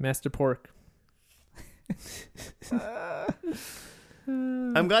Combs. Master Pork.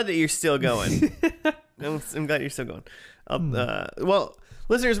 I'm glad that you're still going. I'm glad you're still going. Well,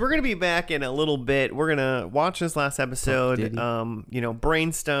 listeners, we're gonna be back in a little bit. We're gonna watch this last episode. Diddy.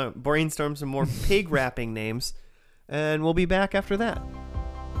 Brainstorm some more pig rapping names, and we'll be back after that.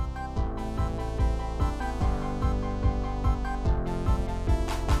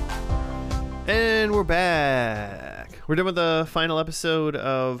 And we're back. We're done with the final episode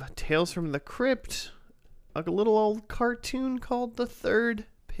of Tales from the Crypt, a little old cartoon called The Third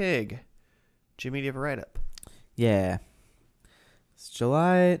Pig. Jimmy, do you have a write-up? Yeah. It's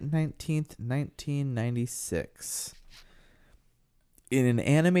July 19th, 1996. In an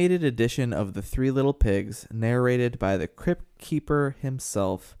animated edition of The Three Little Pigs, narrated by the Crypt Keeper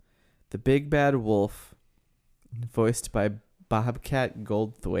himself, the Big Bad Wolf, voiced by Bobcat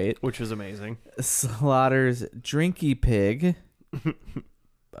Goldthwait, Which was amazing. slaughters Drinky Pig,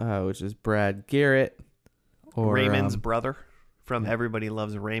 which is Brad Garrett, or Raymond's brother from Everybody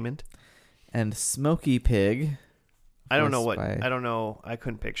Loves Raymond. and Smoky Pig. I don't know voiced what. by- I don't know. I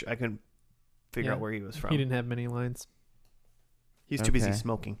couldn't figure Yeah. out where he was from. He didn't have many lines. He's too busy Okay.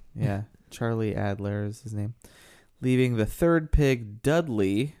 smoking. Yeah, Charlie Adler is his name. Leaving the third pig,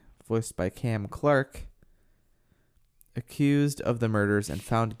 Dudley, voiced by Cam Clark, accused of the murders and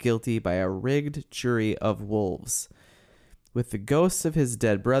found guilty by a rigged jury of wolves. With the ghosts of his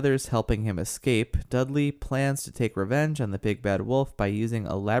dead brothers helping him escape, Dudley plans to take revenge on the Big Bad Wolf by using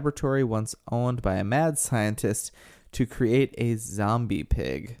a laboratory once owned by a mad scientist to create a zombie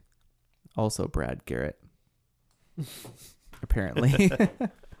pig. Also Brad Garrett. Apparently.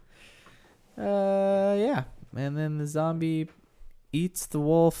 Yeah. And then the zombie eats the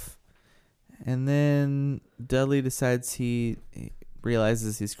wolf, and then Dudley decides he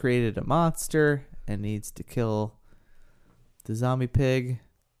realizes he's created a monster and needs to kill the zombie pig.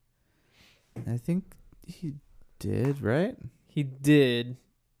 I think he did, right? He did,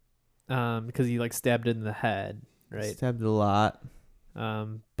 because he like stabbed it in the head, right? Stabbed it a lot.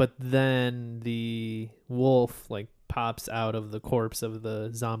 But then the wolf like pops out of the corpse of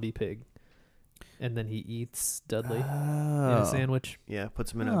the zombie pig, and then he eats Dudley in a sandwich. Yeah,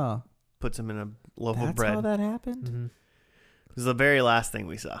 puts him in Oh, a loaf of that's bread. how that happened? Mm-hmm. This is the very last thing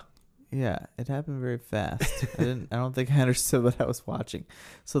we saw. Yeah, it happened very fast. I don't think I understood what I was watching.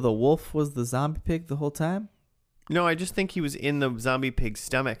 So the wolf was the zombie pig the whole time? No, I just think he was in the zombie pig's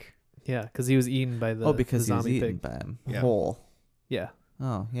stomach. Yeah, because he was eaten by the because the he was zombie eaten pig. by him Yeah. whole. Yeah.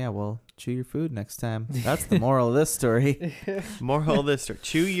 Oh, yeah, well, chew your food next time. That's the moral of this story. Moral of this story: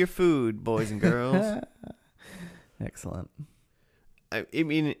 chew your food, boys and girls. Excellent. I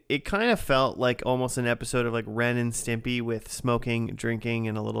mean, it kind of felt like almost an episode of like Ren and Stimpy with smoking, drinking,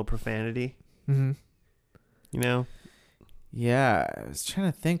 and a little profanity. Mm-hmm. You know? Yeah, I was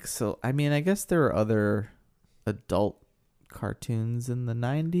trying to think. So, I mean, I guess there were other adult cartoons in the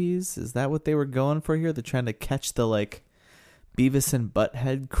 90s. Is that what they were going for here? They're trying to catch the, like, Beavis and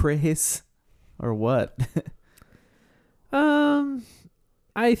Butthead craze? Or what?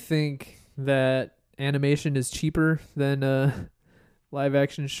 I think that animation is cheaper than live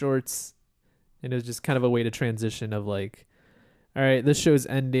action shorts, and it was just kind of a way to transition of like, all right, this show's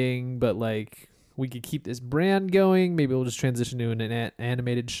ending, but like we could keep this brand going. Maybe we'll just transition to an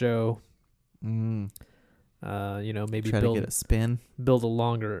animated show. Maybe Try to get a spin. build a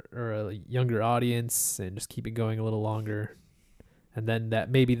longer or a younger audience and just keep it going a little longer. And then that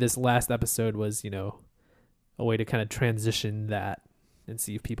maybe this last episode was, a way to kind of transition that and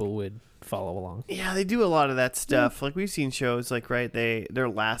see if people would follow along. Yeah, they do a lot of that stuff. Like we've seen shows like their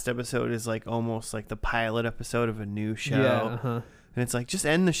last episode is like almost like the pilot episode of a new show. Yeah. Uh-huh. And it's like just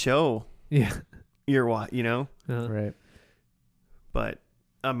end the show. Yeah. You're what, you know? Uh-huh. Right. But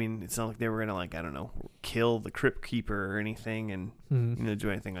I mean, it's not like they were gonna like, I don't know, kill the Crypt Keeper or anything and Mhm.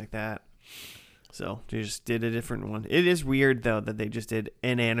 do anything like that. So they just did a different one. It is weird though that they just did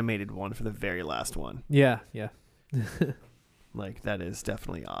an animated one for the very last one. Yeah. Yeah. Like that is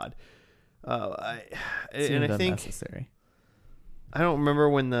definitely odd. I Seemed think unnecessary. I don't remember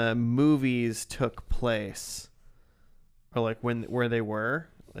when the movies took place, or like where they were.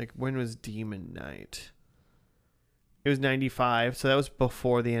 Like when was Demon Knight? It was 95, so that was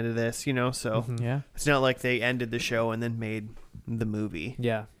before the end of this, So Mhm. Yeah. it's not like they ended the show and then made the movie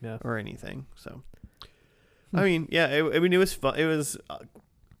Yeah. Yeah. or anything. So I mean, yeah, it was fun. It was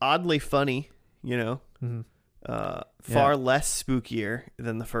oddly funny, Mm-hmm. Far less spookier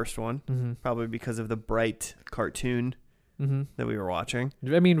than the first one, Mm-hmm. probably because of the bright cartoon Mm-hmm. that we were watching.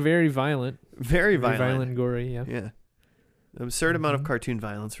 I mean, very violent. Very violent. and gory. Yeah. Yeah. Absurd amount of Mhm. cartoon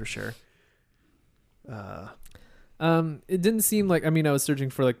violence for sure. It didn't seem like, I was searching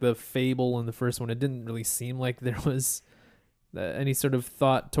for like the fable in the first one. It didn't really seem like there was any sort of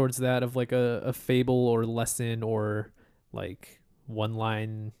thought towards that of like a fable or lesson or like one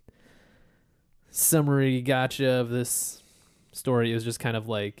line summary gotcha of this story. It was just kind of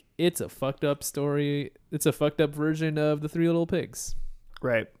like, it's a fucked up story. It's a fucked up version of the Three Little Pigs.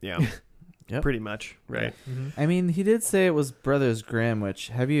 Right. Yeah. Yep. pretty much, right? Yeah. Mm-hmm. I mean, he did say it was Brothers Grimm, which,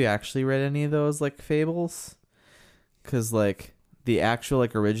 have you actually read any of those, like, fables? Because, like, the actual,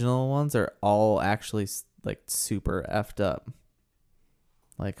 like, original ones are all actually, like, super effed up.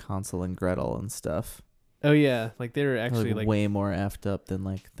 Like Hansel and Gretel and stuff. Oh yeah, like they're actually like way more effed up than,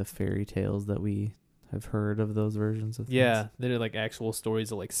 like, the fairy tales that we have heard of those versions of things. Yeah, they're like actual stories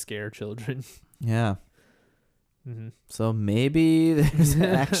that like scare children. Yeah. Mm-hmm. So maybe there's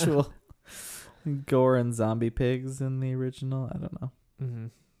actual gore and zombie pigs in the original. I don't know. Mm-hmm.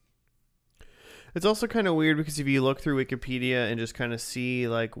 It's also kind of weird because if you look through Wikipedia and just kind of see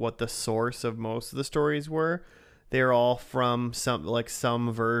like what the source of most of the stories were, they're all from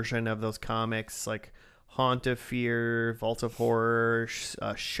some version of those comics, like Haunt of Fear, Vault of Horror,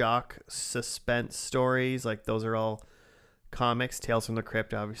 Shock, suspense stories. Like those are all comics. Tales from the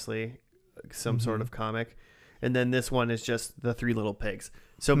Crypt, obviously, some sort of comic. And then this one is just the Three Little Pigs.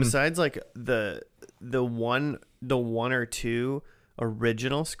 So besides like the one or two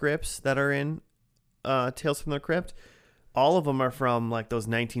original scripts that are in Tales from the Crypt, all of them are from like those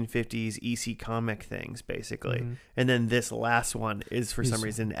 1950s EC comic things, basically. And then this last one is for some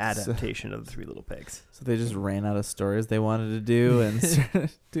reason an adaptation of the Three Little Pigs. So they just ran out of stories they wanted to do and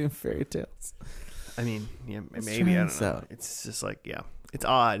started doing fairy tales. I mean, yeah, maybe, I don't know. It's just like, yeah, it's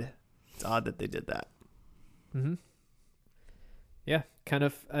odd. It's odd that they did that. Mm-hmm. Yeah, kind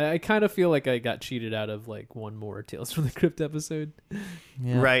of. I kind of feel like I got cheated out of like one more Tales from the Crypt episode.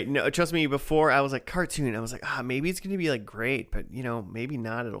 Yeah. Right. No, trust me, before I was like cartoon, I was like, maybe it's going to be like great, but you know, maybe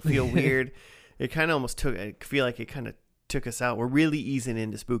not. It'll feel weird. It kind of almost I feel like it kind of took us out. We're really easing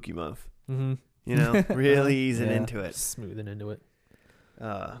into spooky month. Mm-hmm. You know, really easing into it. Smoothing into it.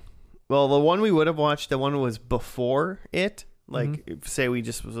 Well, the one we would have watched, the one was before it. Like, say we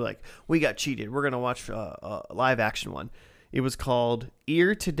just was like, we got cheated. We're going to watch a live action one. It was called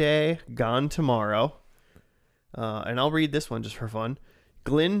Ear Today, Gone Tomorrow. And I'll read this one just for fun.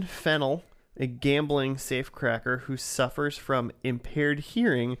 Glenn Fennell, a gambling safecracker who suffers from impaired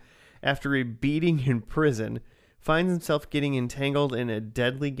hearing after a beating in prison, finds himself getting entangled in a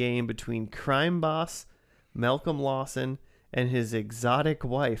deadly game between crime boss Malcolm Lawson and his exotic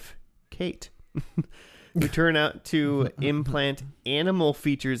wife, Kate. Who turn out to implant animal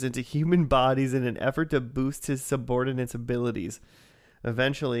features into human bodies in an effort to boost his subordinates' abilities.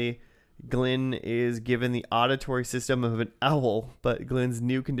 Eventually, Glenn is given the auditory system of an owl, but Glenn's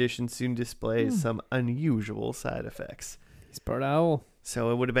new condition soon displays some unusual side effects. He's part owl. So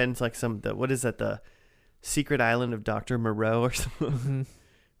it would have been like what is that, the Secret Island of Dr. Moreau or something?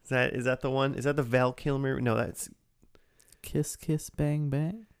 Is that the one? Is that the Val Kilmer? No, that's Kiss Kiss Bang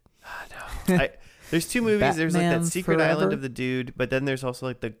Bang. No. There's two movies. There's like that Batman Secret Forever? Island of the Dude, but then there's also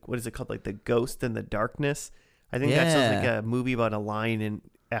like the, what is it called? Like the Ghost in the Darkness. I think that's just like a movie about a lion in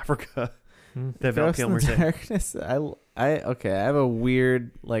Africa. That Val Ghost in Kilmer the said. Darkness. I have a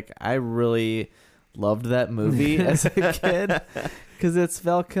weird, like, I really loved that movie as a kid because it's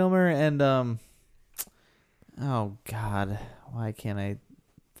Val Kilmer and oh God, why can't I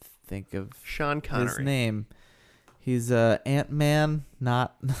think of Sean Connery. his name? He's Ant-Man,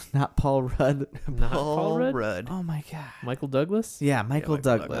 not Paul Rudd. Not Paul Rudd? Oh my God. Michael Douglas? Yeah, Michael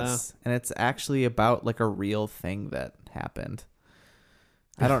Michael Douglas. And it's actually about like a real thing that happened.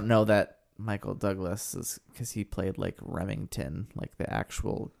 I don't know that Michael Douglas is because he played like Remington, like the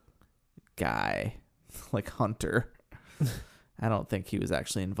actual guy, like Hunter. I don't think he was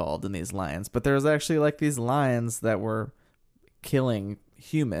actually involved in these lions, but there was actually like these lions that were killing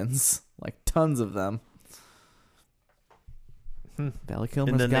humans, like tons of them. Val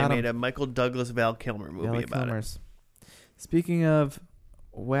Kilmer's And then got they him. made a Michael Douglas Val Kilmer movie Val about Kilmer's. Speaking of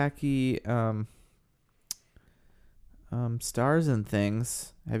wacky stars and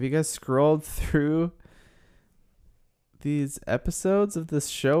things, have you guys scrolled through these episodes of this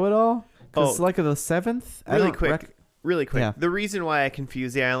show at all? Because like the 7th? it. Really quick. Yeah. The reason why I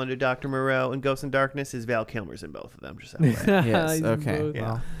confuse The Island of Dr. Moreau and Ghost in Darkness is Val Kilmer's in both of them. Just that way. Yes, He's in okay. both. Yeah.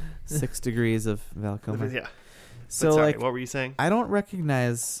 Well, 6 degrees of Val Kilmer. Yeah. So, But sorry, like, what were you saying? I don't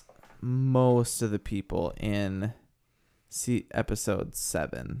recognize most of the people in episode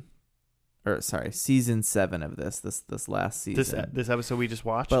 7. Or, sorry, season 7 of this last season. This episode we just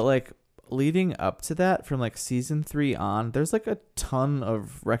watched? But, like, leading up to that, from, like, season 3 on, there's, like, a ton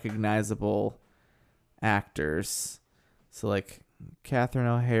of recognizable actors. So, like, Catherine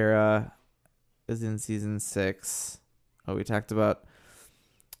O'Hara is in season 6. Oh, we talked about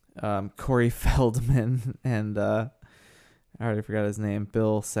Corey Feldman and I already forgot his name.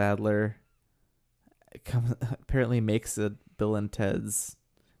 Bill Sadler apparently makes a Bill and Ted's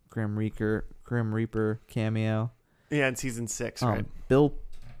Grim Reaper cameo. Yeah, in season 6, right? Bill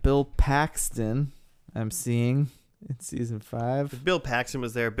Bill Paxton, I'm seeing in season 5. If Bill Paxton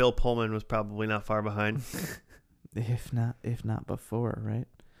was there, Bill Pullman was probably not far behind. If not before, right?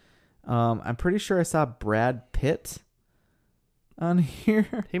 I'm pretty sure I saw Brad Pitt on here.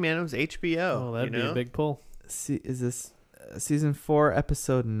 Hey man, it was HBO. Oh, that'd be a big pull. Is this season 4,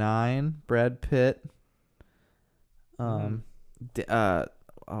 episode 9? Brad Pitt. Oh God,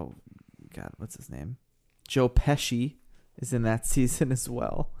 what's his name? Joe Pesci is in that season as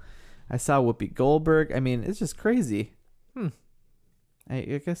well. I saw Whoopi Goldberg. I mean, it's just crazy.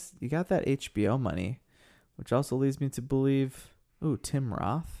 I guess you got that HBO money, which also leads me to believe. Ooh, Tim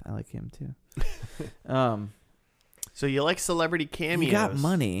Roth. I like him too. So you like celebrity cameos? You got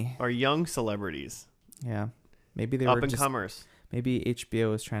money. Or young celebrities? Yeah, maybe they Up were and just, comers. maybe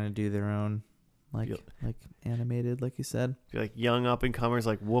HBO was trying to do their own, like animated, like you said. Like young up and comers,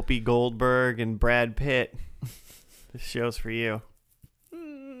 like Whoopi Goldberg and Brad Pitt. This show's for you.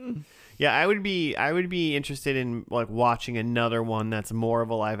 Yeah, I would be interested in like watching another one that's more of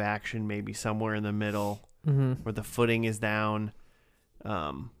a live action, maybe somewhere in the middle, where the footing is down.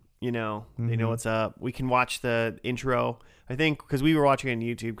 They know what's up. We can watch the intro. I think because we were watching on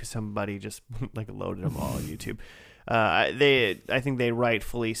YouTube because somebody just like loaded them all on YouTube. I think they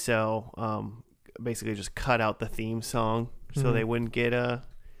rightfully so. Basically, just cut out the theme song so they wouldn't get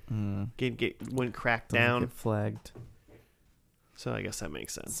wouldn't crack down. Get flagged. So I guess that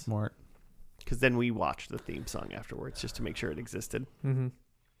makes sense. Smart. Because then we watched the theme song afterwards just to make sure it existed. Yeah,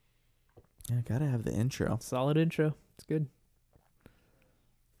 gotta have the intro. Solid intro. It's good.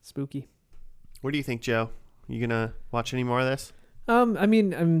 Spooky. What do you think, Joe? You gonna watch any more of this? I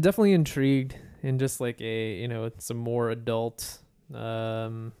mean, I'm definitely intrigued in just like some more adult,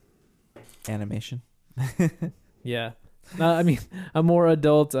 Animation. yeah. I mean, a more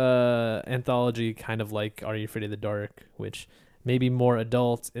adult anthology, kind of like Are You Afraid of the Dark, which maybe more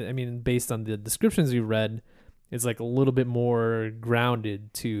adult. I mean, based on the descriptions we read, it's like a little bit more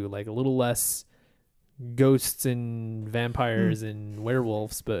grounded too, like a little less ghosts and vampires and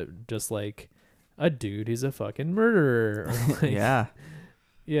werewolves, but just like a dude who's a fucking murderer. Or like,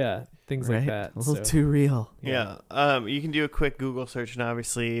 yeah, things like that. A little too real. Yeah. You can do a quick Google search and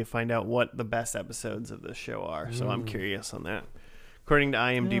obviously find out what the best episodes of this show are. So I'm curious on that. According to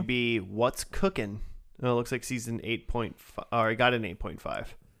IMDb, What's Cooking? It looks like season 8.5, or it got an 8.5.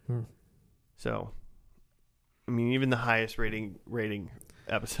 So, I mean, even the highest rating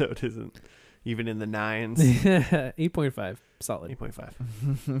episode isn't even in the 9s. 8.5. Solid.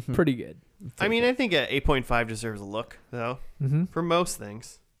 8.5. Pretty good. I mean, I think 8.5 deserves a look, though, for most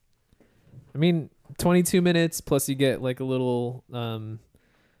things. I mean, 22 minutes plus you get like a little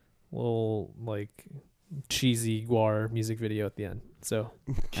like cheesy Guar music video at the end. So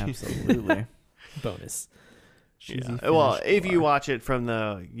absolutely bonus. Yeah. Well, if you watch it from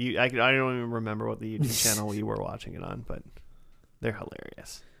I don't even remember what the YouTube channel you were watching it on, but they're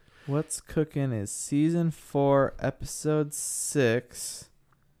hilarious. What's Cooking is season 4, episode 6.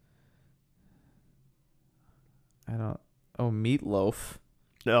 Meatloaf.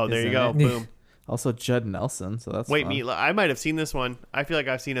 Oh, there you go. Boom. Also Judd Nelson, so that's Wait, fun. Meatloaf. I might have seen this one. I feel like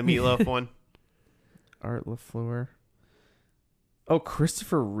I've seen a Meatloaf one. Art LaFleur. Oh,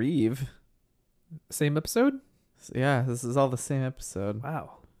 Christopher Reeve. Same episode? Yeah, this is all the same episode.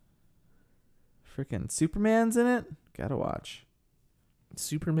 Wow. Freaking Superman's in it? Gotta watch.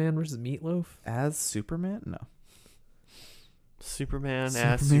 Superman versus Meatloaf? As Superman? No. Superman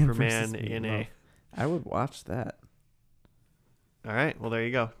as Superman versus in Meatloaf. I would watch that. All right. Well, there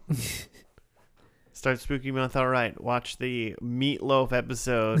you go. Start Spooky Month. All right. Watch the Meatloaf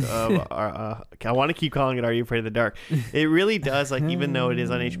episode of I want to keep calling it Are You Afraid of the Dark? It really does. Like, even though it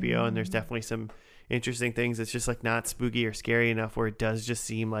is on HBO and there's definitely some interesting things, it's just like not spooky or scary enough where it does just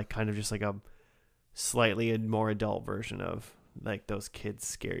seem like kind of just like a slightly more adult version of like those kids'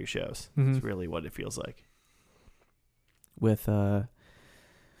 scary shows. It's really what it feels like. With a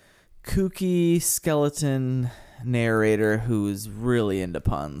kooky skeleton narrator who's really into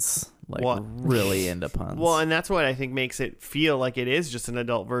puns. Really into puns. Well, and that's what I think makes it feel like it is just an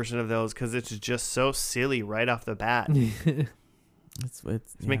adult version of those, because it's just so silly right off the bat. It's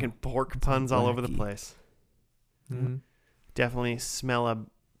making pork puns all over the place. Definitely smell a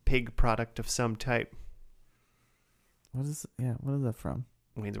pig product of some type. What is that from?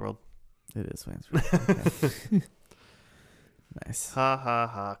 Wayne's World. It is Wayne's World. Okay. Nice. Ha ha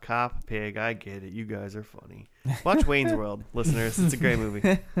ha. Cop, pig. I get it. You guys are funny. Watch Wayne's World, listeners. It's a great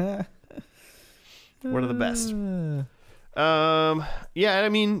movie. One of the best. Yeah, I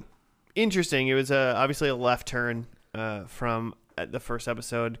mean, interesting. It was obviously a left turn from the first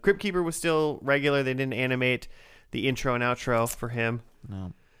episode. Crypt Keeper was still regular. They didn't animate the intro and outro for him.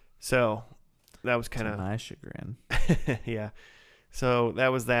 No. So that was kind To of my chagrin. yeah. So that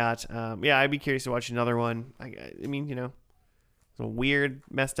was that. Yeah, I'd be curious to watch another one. I mean, you know, it's a weird,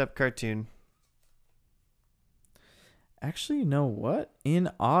 messed up cartoon. Actually, you know what? In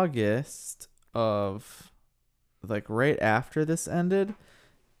August of, like, right after this ended,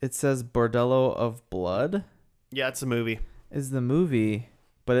 it says Bordello of Blood Yeah, it's a movie. is the movie,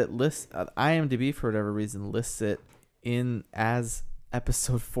 but it lists IMDb for whatever reason lists it in as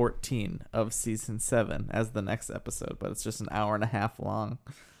episode 14 of season 7 as the next episode, but it's just an hour and a half long.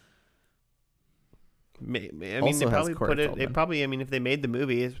 I mean, Also they has probably Corey put it. They Feldman. probably. I mean, if they made the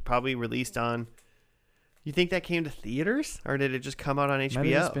movie, it's probably released on. You think that came to theaters, or did it just come out on HBO? Might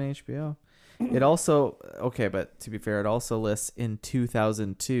have just been HBO. It also, okay, but to be fair, it also lists in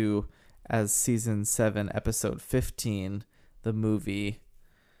 2002 as season 7, episode 15, the movie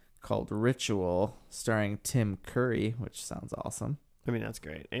called Ritual, starring Tim Curry, which sounds awesome. I mean, that's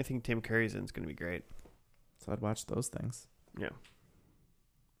great. Anything Tim Curry's in is going to be great. So I'd watch those things. Yeah.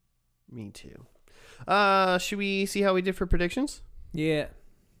 Me too. Should we see how we did for predictions? Yeah.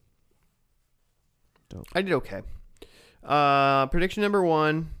 I did okay. Prediction number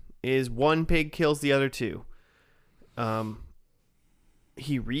 1 is one pig kills the other 2.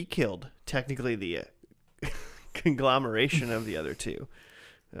 He re-killed technically the conglomeration of the other 2,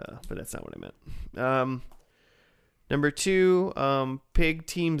 but that's not what I meant. Number 2, pig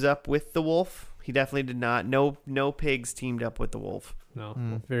teams up with the wolf. He definitely did not. No pigs teamed up with the wolf.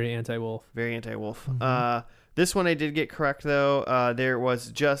 No. Very anti-wolf. Very anti-wolf. Mhm. This one I did get correct though. There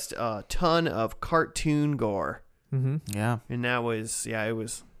was just a ton of cartoon gore. Mm-hmm. Yeah. And that was, it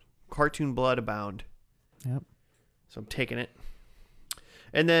was cartoon blood abound. Yep. So I'm taking it.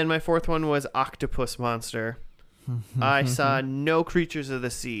 And then my 4th one was octopus monster. I saw no creatures of the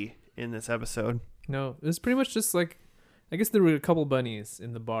sea in this episode. No, it was pretty much just like, I guess there were a couple bunnies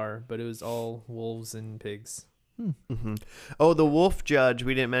in the bar, but it was all wolves and pigs. Mm-hmm. Oh, the wolf judge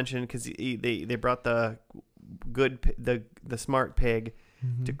we didn't mention because they brought the the smart pig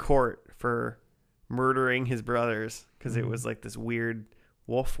to court for murdering his brothers because it was like this weird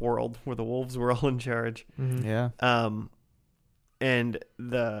wolf world where the wolves were all in charge. Mm-hmm. Yeah. And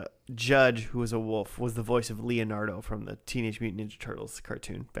the judge, who was a wolf, was the voice of Leonardo from the Teenage Mutant Ninja Turtles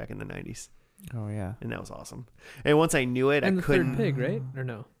cartoon back in the 90s. Oh, yeah. And that was awesome. And once I knew it, And I the couldn't. third pig, right? Or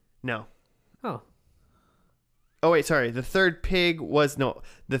no? No. Oh. Oh, wait, sorry. The third pig was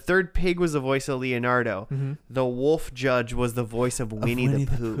the voice of Leonardo. Mm-hmm. The wolf judge was the voice of Winnie the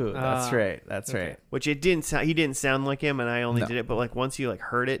Pooh. That's right. That's Okay. right. Which he didn't sound like him, and I only No. did it. But like once you like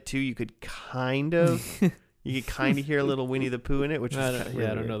heard it too, you could kind of hear a little Winnie the Pooh in it, which I was don't,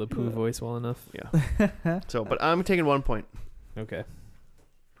 really I don't know the Pooh voice well enough. Yeah. So, but I'm taking 1 point. Okay.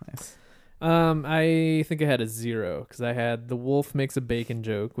 Nice. I think I had a 0 because I had the wolf makes a bacon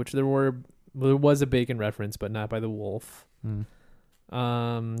joke, which there was a bacon reference, but not by the wolf.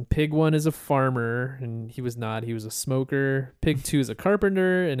 Pig 1 is a farmer, and he was not. He was a smoker. Pig 2 is a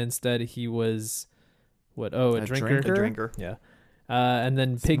carpenter, and instead he was what? Oh, a drinker. A drinker. Yeah. And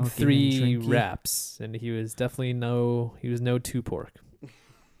then pig Smoky 3 and drinky. raps, and he was definitely no 2 pork.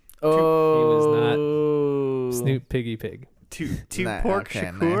 Oh. Snoop Piggy Pig. Two Nah, pork okay,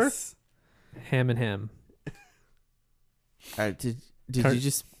 shakur. nice. Ham and ham. All right, did Car- you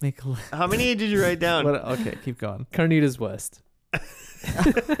just make a How many did you write down? Okay, keep going. Carnitas West.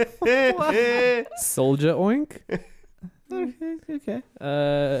 Soldier Oink.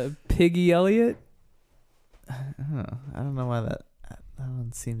 Okay. Piggy Elliot. I don't know why that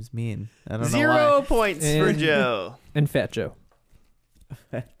one seems mean. I don't know 0 points for And- Joe. And Fat Joe.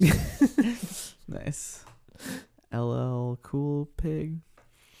 why. Nice. LL Cool Pig.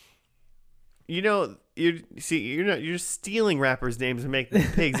 You know, you're stealing rappers' names and making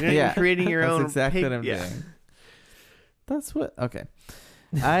them pigs. You're not Yeah, even creating your That's own. exactly pig. what I'm Yeah. doing. That's what. Okay.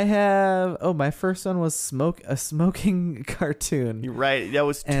 I have. Oh, my first one was a smoking cartoon. You're right. That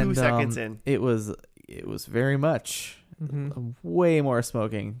was 2 And, seconds in. It was very much way more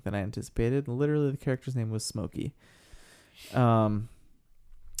smoking than I anticipated. Literally, the character's name was Smokey.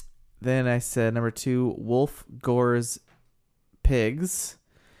 Then I said number 2, wolf gores pigs,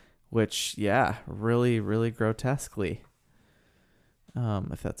 which really, really grotesquely,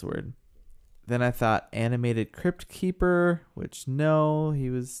 if that's a word. Then I thought animated crypt keeper, which no, he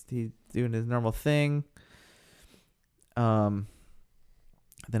doing his normal thing. Then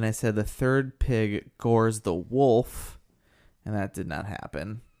I said the third pig gores the wolf, and that did not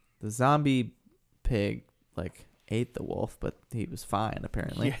happen. The zombie pig ate the wolf, but he was fine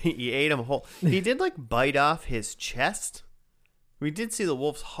apparently. Yeah, he ate him whole. He did bite off his chest. We did see the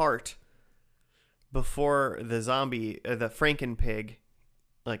wolf's heart before the zombie, the Franken pig,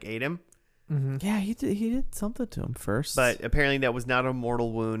 like ate him. Mm-hmm. Yeah, he did something to him first. But apparently that was not a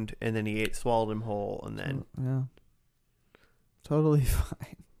mortal wound, and then he swallowed him whole, and then yeah, totally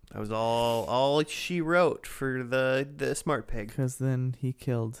fine. that was all she wrote for the smart pig. Because then he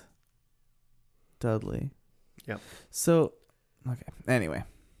killed Dudley. Yep. So, okay. Anyway,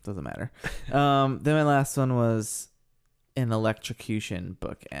 doesn't matter. Then my last one was an electrocution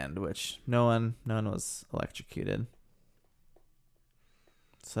bookend, which no one was electrocuted.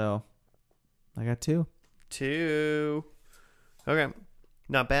 So, I got 2. 2. Okay.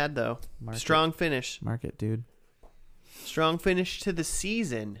 Not bad, though. Mark Strong finish. Mark it, dude. Strong finish to the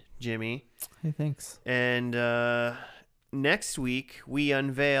season, Jimmy. Hey, thanks. And next week, we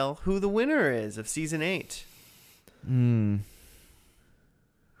unveil who the winner is of Season 8. Who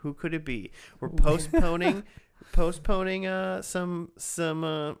could it be? We're postponing some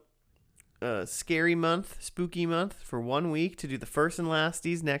scary month, spooky month for 1 week to do the first and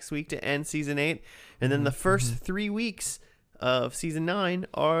lasties next week to end Season 8. And then the first 3 weeks of Season 9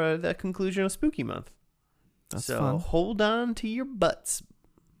 are the conclusion of spooky month. That's so fun. hold on to your butts.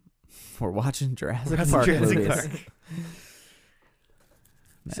 We're watching Jurassic Watching Park Jurassic movies. Park.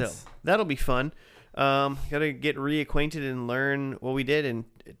 Nice. So that'll be fun. Gotta get reacquainted and learn what we did and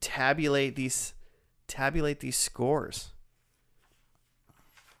tabulate these scores.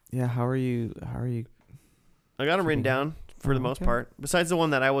 Yeah, how are you? I got them written down for the most okay. part. Besides the one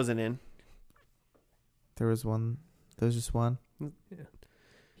that I wasn't in. There was just one. Yeah.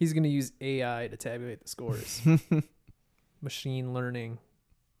 He's going to use AI to tabulate the scores. Machine learning.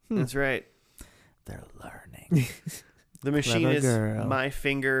 That's right. They're learning. The machine Clever is girl. my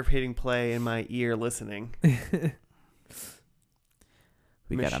finger hitting play and my ear listening.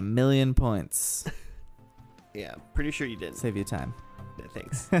 We got 1 million points. Yeah, pretty sure you didn't. Save you time. Yeah,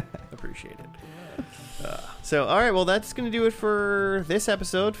 thanks. Appreciate it. So, all right, well, that's going to do it for this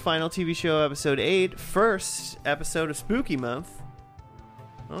episode. Final TV show, episode 8. First episode of Spooky Month.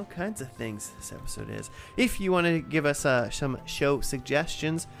 All kinds of things this episode is. If you want to give us some show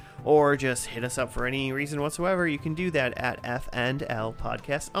suggestions or just hit us up for any reason whatsoever, you can do that at F&L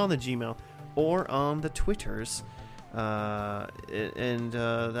Podcast on the Gmail or on the Twitters. And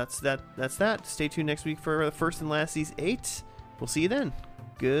that's that. Stay tuned next week for the first and last Season 8. We'll see you then.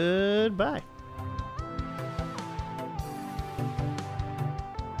 Goodbye.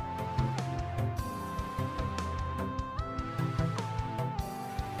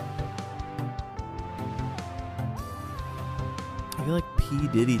 I feel like P.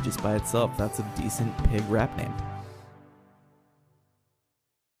 Diddy just by itself, that's a decent pig rap name.